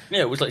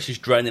 Yeah, it was like she's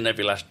draining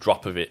every last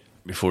drop of it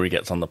before he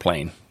gets on the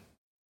plane.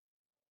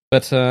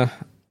 But,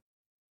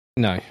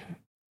 no.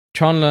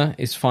 Chandler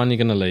is finally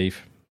going to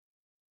leave.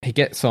 He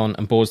gets on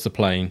and boards the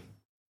plane.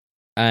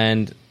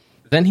 And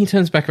then he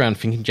turns back around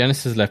thinking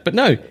Janice has left. But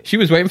no, she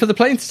was waiting for the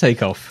plane to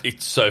take off.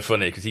 It's so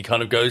funny because he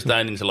kind of goes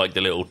down into like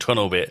the little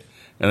tunnel bit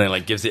and then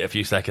like gives it a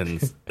few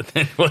seconds and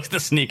then wants to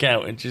sneak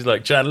out. And she's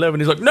like, Chandler.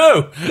 And he's like,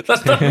 no,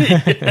 that's not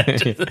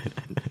me.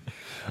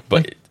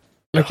 But...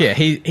 Look, yeah,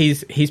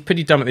 he's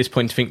pretty dumb at this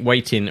point to think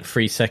waiting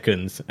 3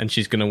 seconds and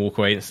she's going to walk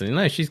away instantly.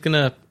 No, she's going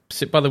to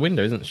sit by the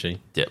window, isn't she?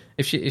 Yep.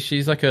 If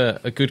she's like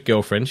a good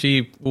girlfriend,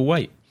 she will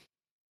wait.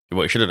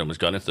 What he should have done was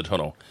gone into the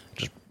tunnel,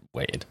 just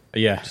waited.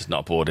 Yeah. Just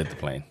not boarded the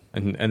plane.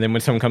 And then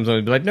when someone comes on,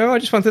 he'd be like, no, I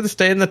just wanted to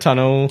stay in the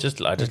tunnel. I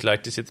just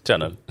like to see the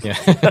tunnel. Yeah.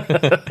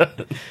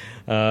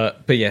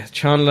 But yeah,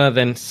 Chandler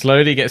then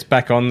slowly gets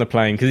back on the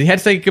plane because he had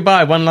to say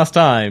goodbye one last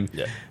time.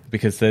 Yeah.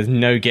 Because there's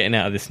no getting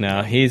out of this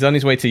now. He's on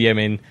his way to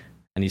Yemen,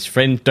 and his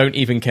friend don't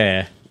even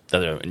care.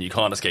 And you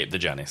can't escape the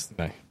Janice.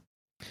 No.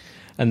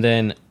 And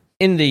then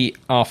in the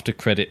after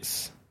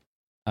credits,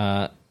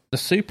 the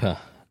super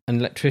and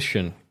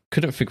electrician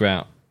couldn't figure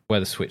out where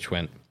the switch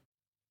went.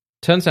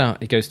 Turns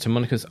out he goes to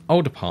Monica's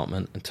old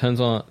apartment and turns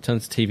the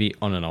TV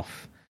on and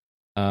off.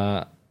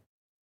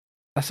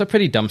 That's a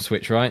pretty dumb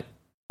switch, right?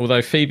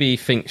 Although Phoebe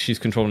thinks she's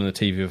controlling the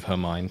TV with her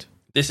mind.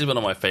 This is one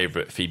of my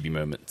favourite Phoebe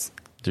moments,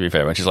 to be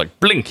fair, when she's like,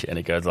 blink, and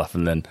it goes off,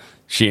 and then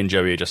she and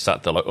Joey are just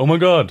sat there like, oh my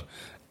God.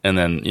 And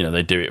then,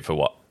 they do it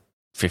for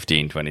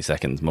 15, 20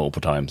 seconds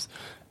multiple times.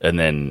 And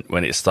then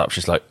when it stops,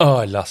 she's like, oh,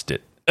 I lost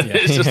it. Yeah.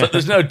 It's just like,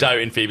 there's no doubt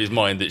in Phoebe's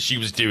mind that she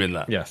was doing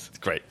that. Yes. It's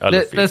great.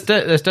 There's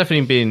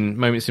definitely been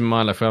moments in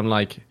my life where I'm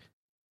like,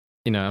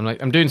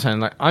 I'm doing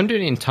something, like, I'm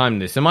doing it in time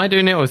this. Am I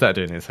doing it or is that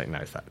doing it? It's like,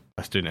 no,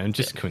 that's doing it. And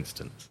just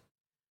coincidence.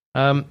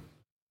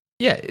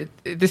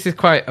 This is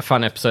quite a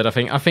fun episode, I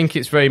think. I think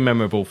it's very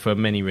memorable for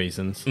many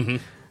reasons. Mm-hmm.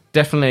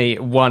 Definitely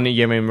one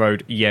Yemen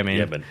Road,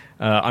 Yemen.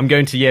 I'm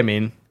going to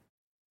Yemen.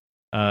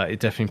 It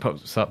definitely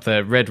pops up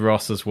there. Red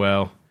Ross as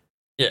well.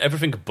 Yeah,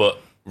 everything but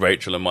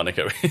Rachel and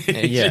Monica.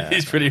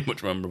 It's pretty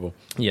much memorable.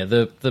 Yeah,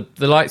 the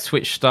light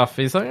switch stuff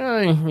is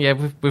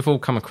like, we've all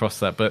come across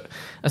that, but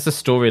as a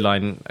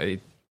storyline,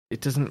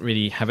 it doesn't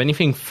really have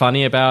anything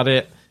funny about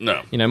it.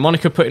 No.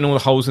 Monica putting all the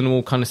holes in the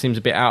wall kind of seems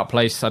a bit out of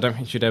place. I don't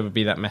think she'd ever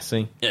be that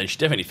messy. Yeah, she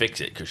definitely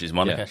fix it because she's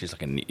Monica. Yeah. She's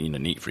like a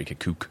neat freak, a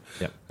kook.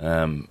 Yeah.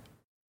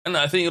 And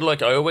I think,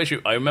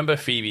 I remember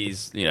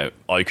Phoebe's,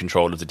 eye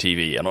control of the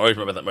TV, and I always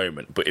remember that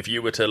moment. But if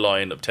you were to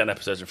line up 10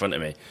 episodes in front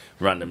of me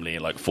randomly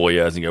in 4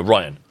 years and go,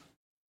 Ryan,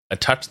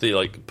 attach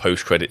the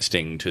post-credit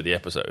sting to the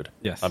episode,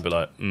 yes, I'd be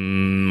like,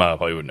 I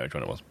probably wouldn't know which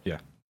one it was. Yeah.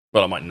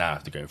 Well, I might now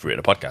have to go through it in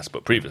a podcast,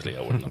 but previously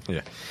I wouldn't have.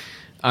 Yeah.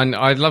 And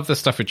I love the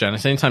stuff with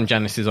Janice. Anytime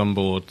Janice is on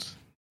board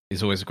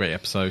is always a great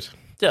episode.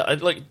 Yeah,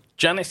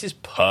 Janice is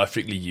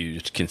perfectly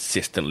used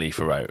consistently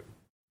throughout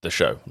the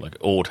show,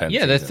 all 10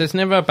 seasons. There's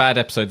never a bad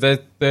episode. There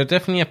are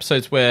definitely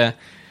episodes where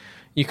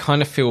you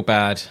kind of feel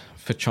bad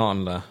for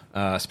Chandler,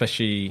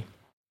 especially,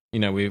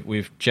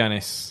 with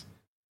Janice,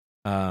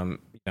 and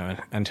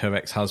her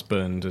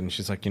ex-husband, and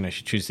she's like,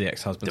 she chooses the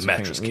ex-husband. The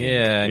mattress king.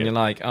 Yeah, and you're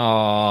like,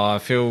 oh, I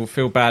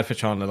feel bad for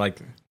Chandler,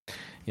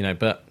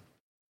 but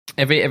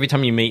every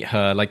time you meet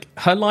her,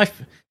 her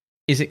life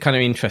is it kind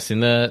of interesting.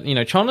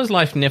 Chandler's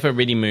life never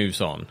really moves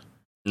on.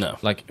 No.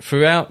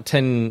 Throughout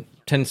 10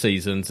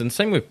 seasons, and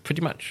same with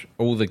pretty much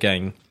all the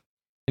gang,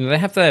 they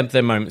have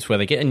their moments where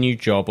they get a new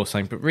job or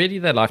something, but really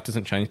their life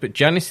doesn't change. But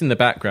Janice in the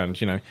background,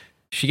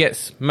 she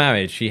gets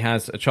married, she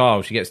has a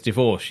child, she gets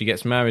divorced, she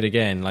gets married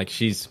again.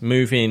 She's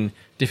moving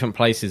different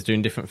places,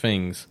 doing different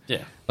things.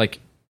 Yeah.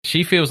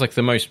 She feels like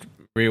the most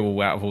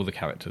real out of all the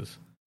characters.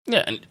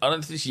 Yeah, and I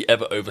don't think she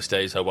ever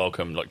overstays her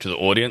welcome, to the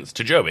audience.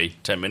 To Joey,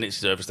 10 minutes,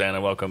 she's overstaying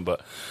her welcome, but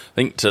I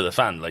think to the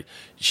fan,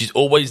 she's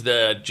always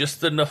there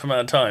just enough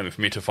amount of time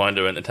for me to find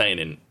her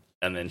entertaining,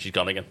 and then she's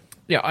gone again.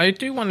 Yeah, I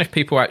do wonder if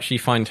people actually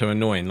find her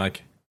annoying,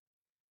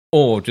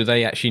 or do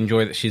they actually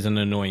enjoy that she's an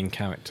annoying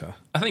character?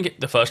 I think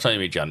the first time you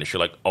meet Janice, you're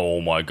like, oh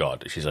my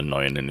God, she's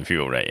annoying and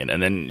infuriating,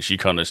 and then she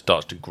kind of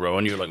starts to grow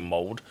on you like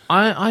mold.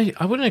 I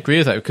wouldn't agree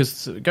with that,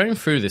 because going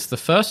through this, the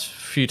first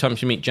few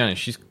times you meet Janice,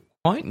 she's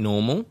quite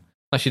normal.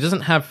 She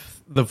doesn't have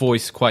the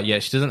voice quite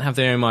yet. She doesn't have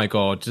the oh my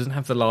God. She doesn't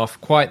have the laugh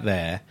quite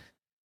there.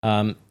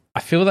 I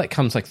feel that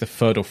comes the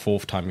third or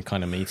fourth time you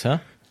kind of meet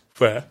her.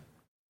 Fair.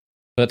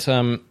 But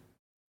I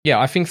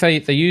think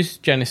they use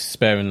Janice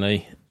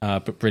sparingly,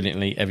 but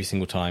brilliantly every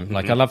single time.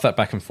 Mm-hmm. I love that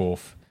back and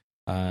forth.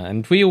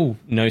 And we all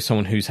know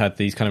someone who's had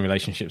these kind of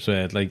relationships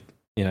where they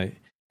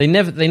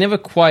never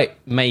quite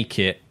make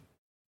it,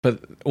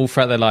 but all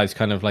throughout their lives,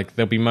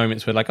 there'll be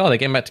moments where they're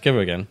getting back together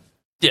again.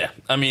 Yeah,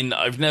 I mean,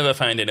 I've never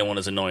found anyone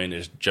as annoying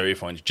as Joey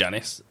finds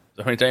Janice,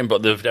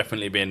 but there've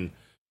definitely been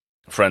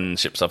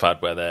friendships I've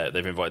had where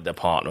they've invited their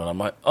partner, and I'm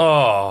like,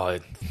 oh,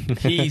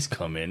 he's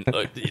coming.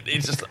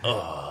 It's just,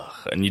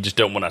 and you just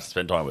don't want to have to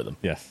spend time with them.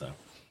 Yes. So.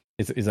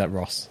 Is that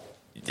Ross?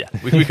 Yeah,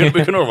 we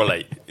can all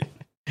relate.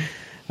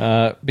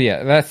 But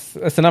yeah,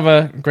 that's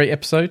another great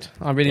episode.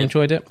 I really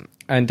enjoyed it,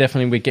 and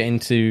definitely we get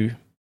into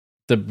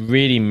the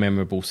really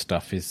memorable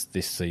stuff is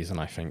this season,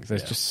 I think.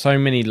 There's just so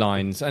many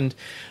lines, and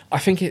I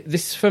think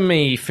this, for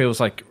me, feels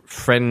like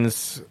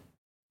Friends,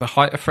 the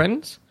height of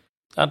Friends.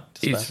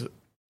 It's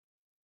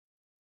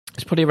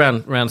probably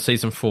around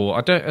season 4.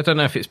 I don't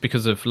know if it's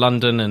because of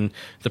London and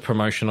the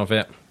promotion of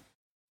it.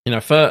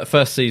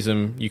 First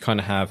season, you kind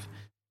of have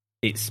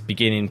its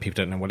beginning, people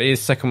don't know what it is.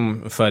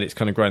 Second and third, it's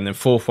kind of growing. Then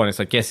fourth one, it's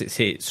I guess it's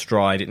hit its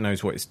stride, it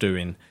knows what it's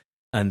doing,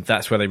 and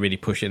that's where they really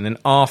push it. And then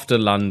after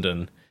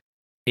London,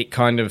 it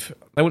kind of,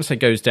 I wouldn't say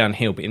goes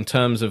downhill, but in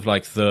terms of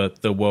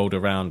the world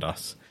around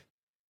us,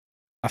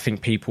 I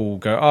think people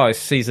go, oh, it's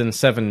season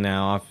 7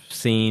 now. I've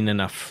seen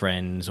enough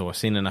Friends or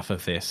seen enough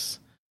of this.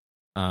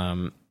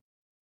 And,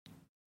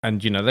 they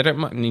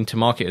don't need to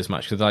market as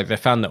much because they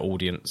found their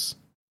audience.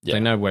 Yeah. They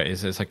know where it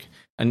is. It's like,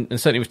 and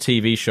certainly with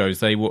TV shows,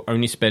 they will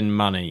only spend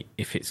money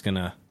if it's going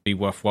to be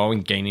worthwhile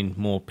and gaining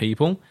more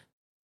people.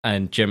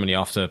 And generally,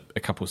 after a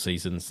couple of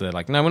seasons, they're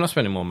like, no, we're not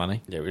spending more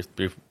money. Yeah,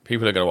 if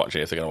people are going to watch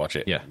it if they're going to watch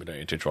it. Yeah. We don't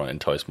need to try and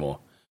entice more.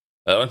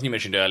 One thing you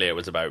mentioned earlier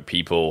was about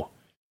people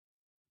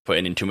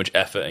putting in too much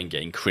effort and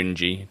getting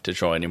cringy to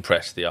try and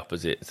impress the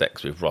opposite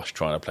sex with Ross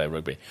trying to play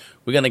rugby.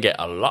 We're going to get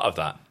a lot of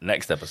that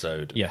next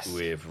episode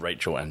with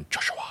Rachel and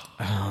Joshua.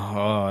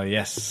 Oh,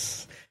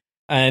 yes.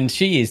 And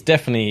she is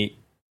definitely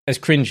as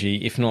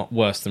cringy, if not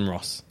worse than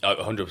Ross.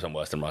 100%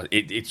 worse than Ross.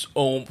 It's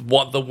all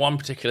the one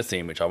particular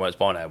scene, which I won't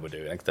spoil now, we'll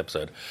do next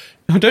episode.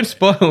 Oh, don't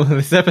spoil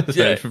this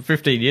episode from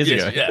 15 years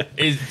ago. Yeah,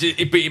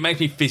 but it makes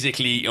me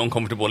physically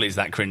uncomfortable. It's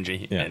that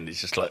cringy. Yeah. And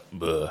it's just like,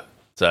 bleh.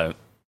 So,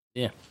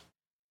 yeah.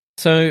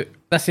 So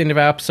that's the end of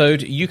our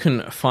episode. You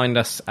can find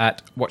us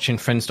at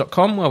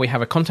watchingfriends.com where we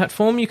have a contact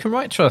form. You can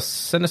write to us,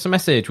 send us a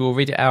message. We'll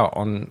read it out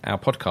on our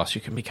podcast.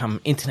 You can become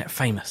internet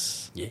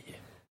famous. Yeah.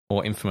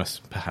 Or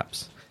infamous,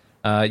 perhaps.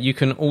 You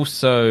can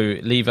also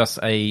leave us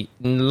a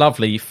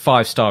lovely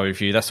 5-star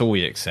review. That's all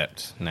we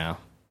accept now.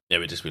 Yeah,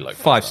 we just be like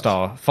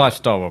 5-star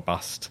or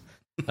bust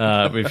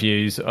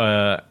reviews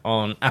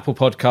on Apple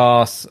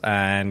Podcasts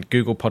and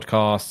Google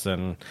Podcasts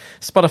and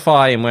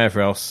Spotify and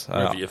wherever else.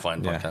 Wherever you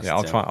find podcasts. Yeah,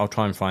 I'll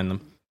try and find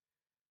them.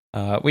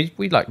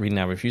 We like reading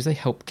our reviews. They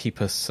help keep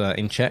us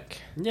in check.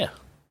 Yeah.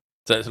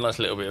 So it's a nice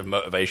little bit of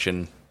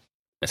motivation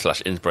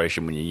 /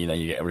 inspiration when you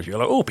get a review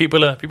like, oh,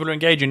 people are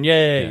engaging,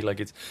 yay! Yeah. Like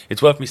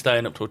it's worth me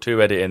staying up till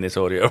 2 editing this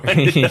audio.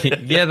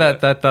 Yeah,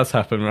 that does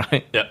happen,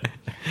 right? Yeah.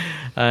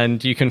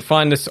 And you can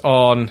find us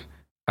on,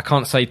 I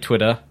can't say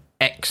Twitter,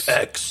 X.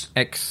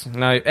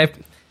 No.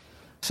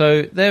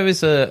 So there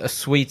is a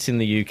sweet in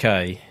the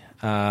UK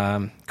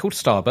called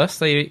Starburst.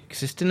 They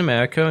exist in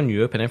America and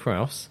Europe and everywhere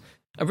else.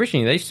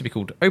 Originally, they used to be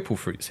called Opal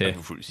Fruits here.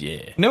 Opal Fruits,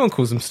 yeah. No one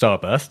calls them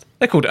Starburst.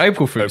 They're called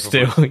Opal Fruits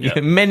still. Yeah.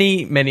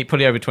 Many,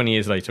 probably over 20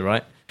 years later,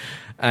 right?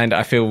 And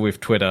I feel with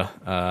Twitter,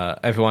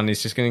 everyone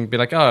is just going to be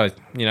like, oh,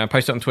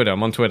 post it on Twitter.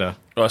 I'm on Twitter.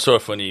 Well, I saw a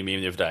funny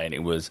meme the other day, and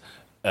it was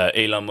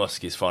Elon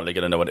Musk is finally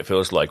going to know what it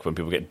feels like when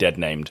people get dead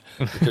named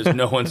because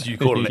no one's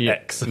calling it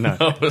X. No.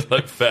 I was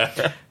like,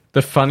 fair.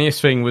 The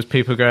funniest thing was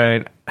people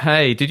going,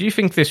 hey, did you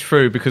think this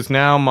through? Because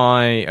now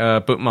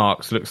my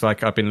bookmarks looks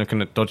like I've been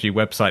looking at dodgy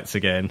websites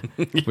again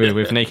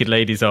with naked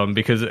ladies on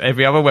because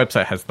every other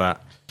website has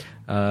that.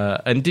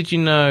 And did you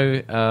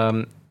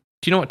know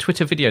what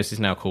Twitter videos is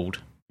now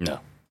called? No.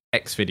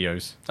 X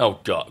videos.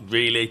 Oh, God,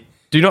 really?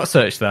 Do not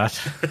search that.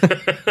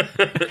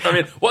 I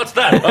mean, what's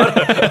that?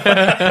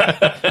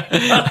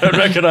 I don't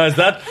recognise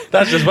that.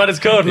 That's just what it's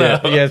called now.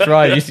 Yeah, that's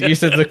right. You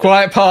said the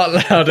quiet part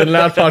loud and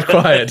loud part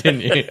quiet, didn't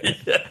you?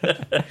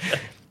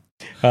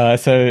 Yeah.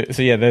 So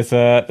yeah, there's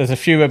a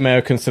few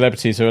American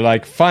celebrities who are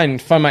like,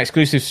 find my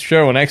exclusive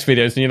show on X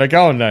videos, and you're like,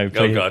 oh no,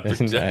 please. Oh God,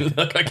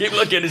 look, I keep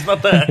looking, it's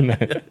not there. No.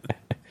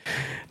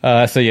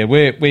 So yeah,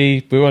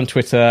 we're on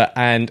Twitter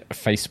and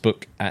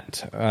Facebook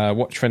at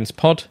Watch Friends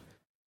Pod.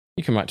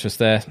 You can write to us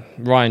there.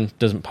 Ryan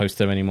doesn't post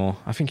there anymore.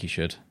 I think he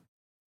should.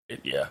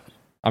 Yeah.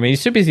 I mean,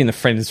 he's too busy in the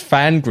Friends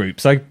fan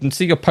groups. I can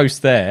see your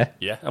post there.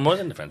 Yeah, I'm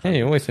always in the Friends. Yeah,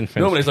 you're always in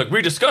Friends. Normally it's like,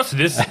 we discussed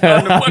this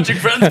on the Watching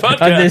Friends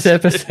podcast. On this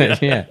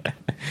episode, yeah.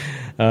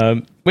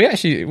 We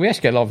actually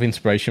get a lot of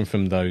inspiration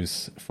from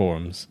those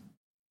forums.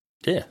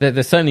 Yeah.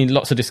 There's certainly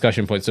lots of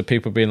discussion points of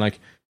people being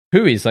like,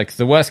 who is like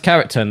the worst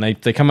character? And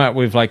they come out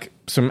with like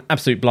some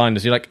absolute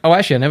blinders. You're like, oh,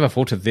 actually, I never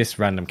thought of this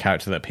random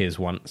character that appears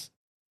once.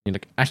 You're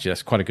like, actually,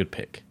 that's quite a good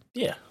pick.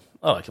 Yeah,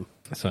 I like them.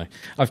 So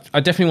I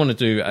definitely want to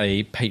do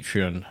a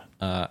Patreon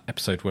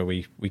episode where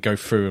we go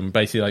through and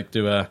basically like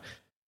do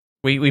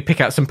we pick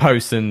out some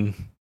posts and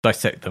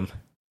dissect them.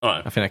 All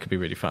right. I think that could be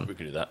really fun. We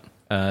could do that.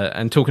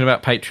 And talking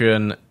about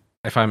Patreon,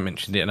 if I haven't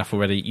mentioned it enough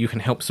already, you can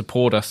help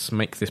support us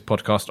make this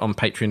podcast on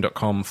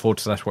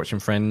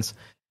patreon.com/watchingfriends,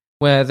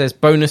 where there's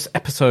bonus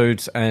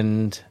episodes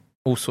and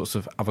all sorts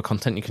of other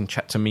content. You can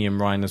chat to me and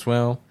Ryan as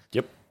well.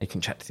 Yep. You can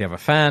chat to the other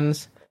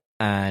fans.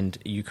 And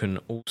you can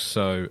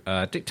also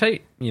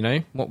dictate,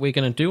 what we're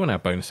going to do on our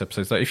bonus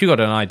episodes. Like if you've got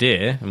an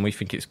idea and we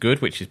think it's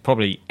good, which is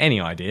probably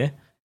any idea,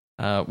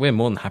 we're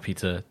more than happy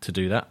to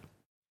do that.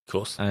 Of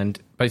course. And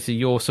basically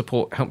your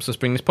support helps us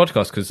bring this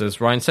podcast because,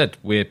 as Ryan said,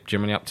 we're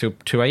generally up till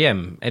 2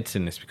 a.m.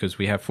 editing this because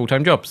we have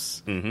full-time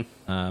jobs.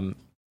 Mm-hmm.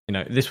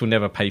 This will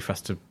never pay for us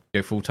to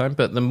go full-time,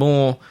 but the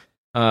more,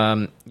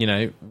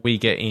 we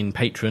get in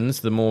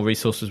patrons, the more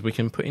resources we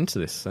can put into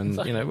this. And,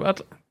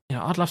 exactly.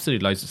 I'd love to do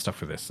loads of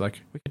stuff with this.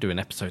 Like, we could do an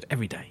episode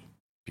every day.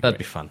 That'd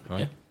be fun,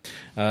 right?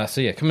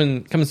 Yeah. Come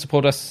and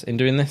support us in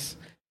doing this.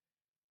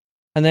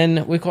 And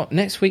then we've got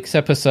next week's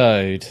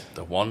episode.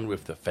 The one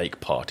with the fake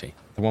party.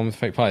 The one with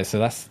the fake party. So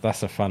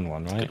that's a fun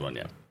one, right? Good one,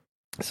 yeah.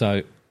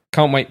 So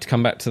can't wait to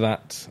come back to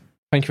that.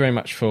 Thank you very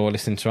much for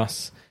listening to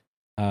us.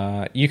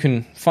 You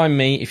can find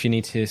me, if you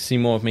need to see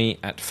more of me,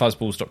 at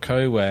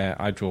fuzzballs.co, where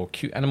I draw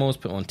cute animals,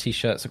 put them on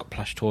t-shirts. I've got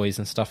plush toys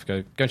and stuff.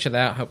 Go and check that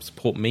out. Help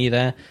support me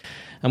there.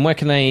 And where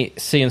can they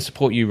see and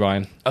support you,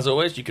 Ryan? As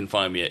always, you can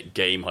find me at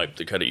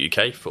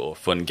gamehype.co.uk for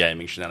fun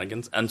gaming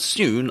shenanigans. And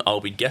soon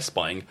I'll be guest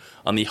spying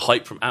on the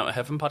Hype from Outer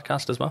Heaven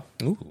podcast as well.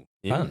 Ooh,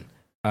 fun.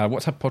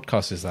 What type of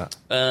podcast is that?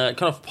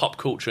 Kind of pop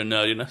culture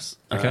nerdiness.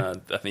 Okay. I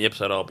think the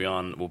episode I'll be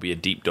on will be a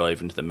deep dive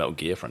into the Metal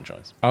Gear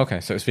franchise. Okay,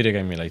 so it's video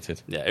game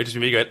related. Yeah, it'll just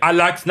be me going, I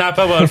like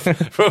Snapper Wolf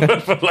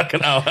for like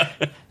an hour.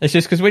 It's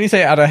just because when you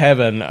say Outer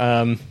Heaven,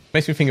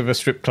 makes me think of a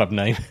strip club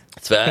name.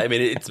 It's fair. I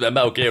mean, it's a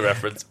Metal Gear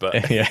reference, but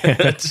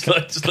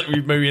just like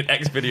we movie in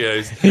X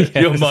videos,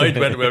 your mind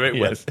went where it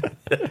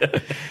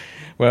went.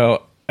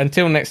 Well,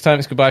 until next time,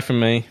 it's goodbye from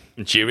me.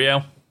 And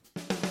cheerio.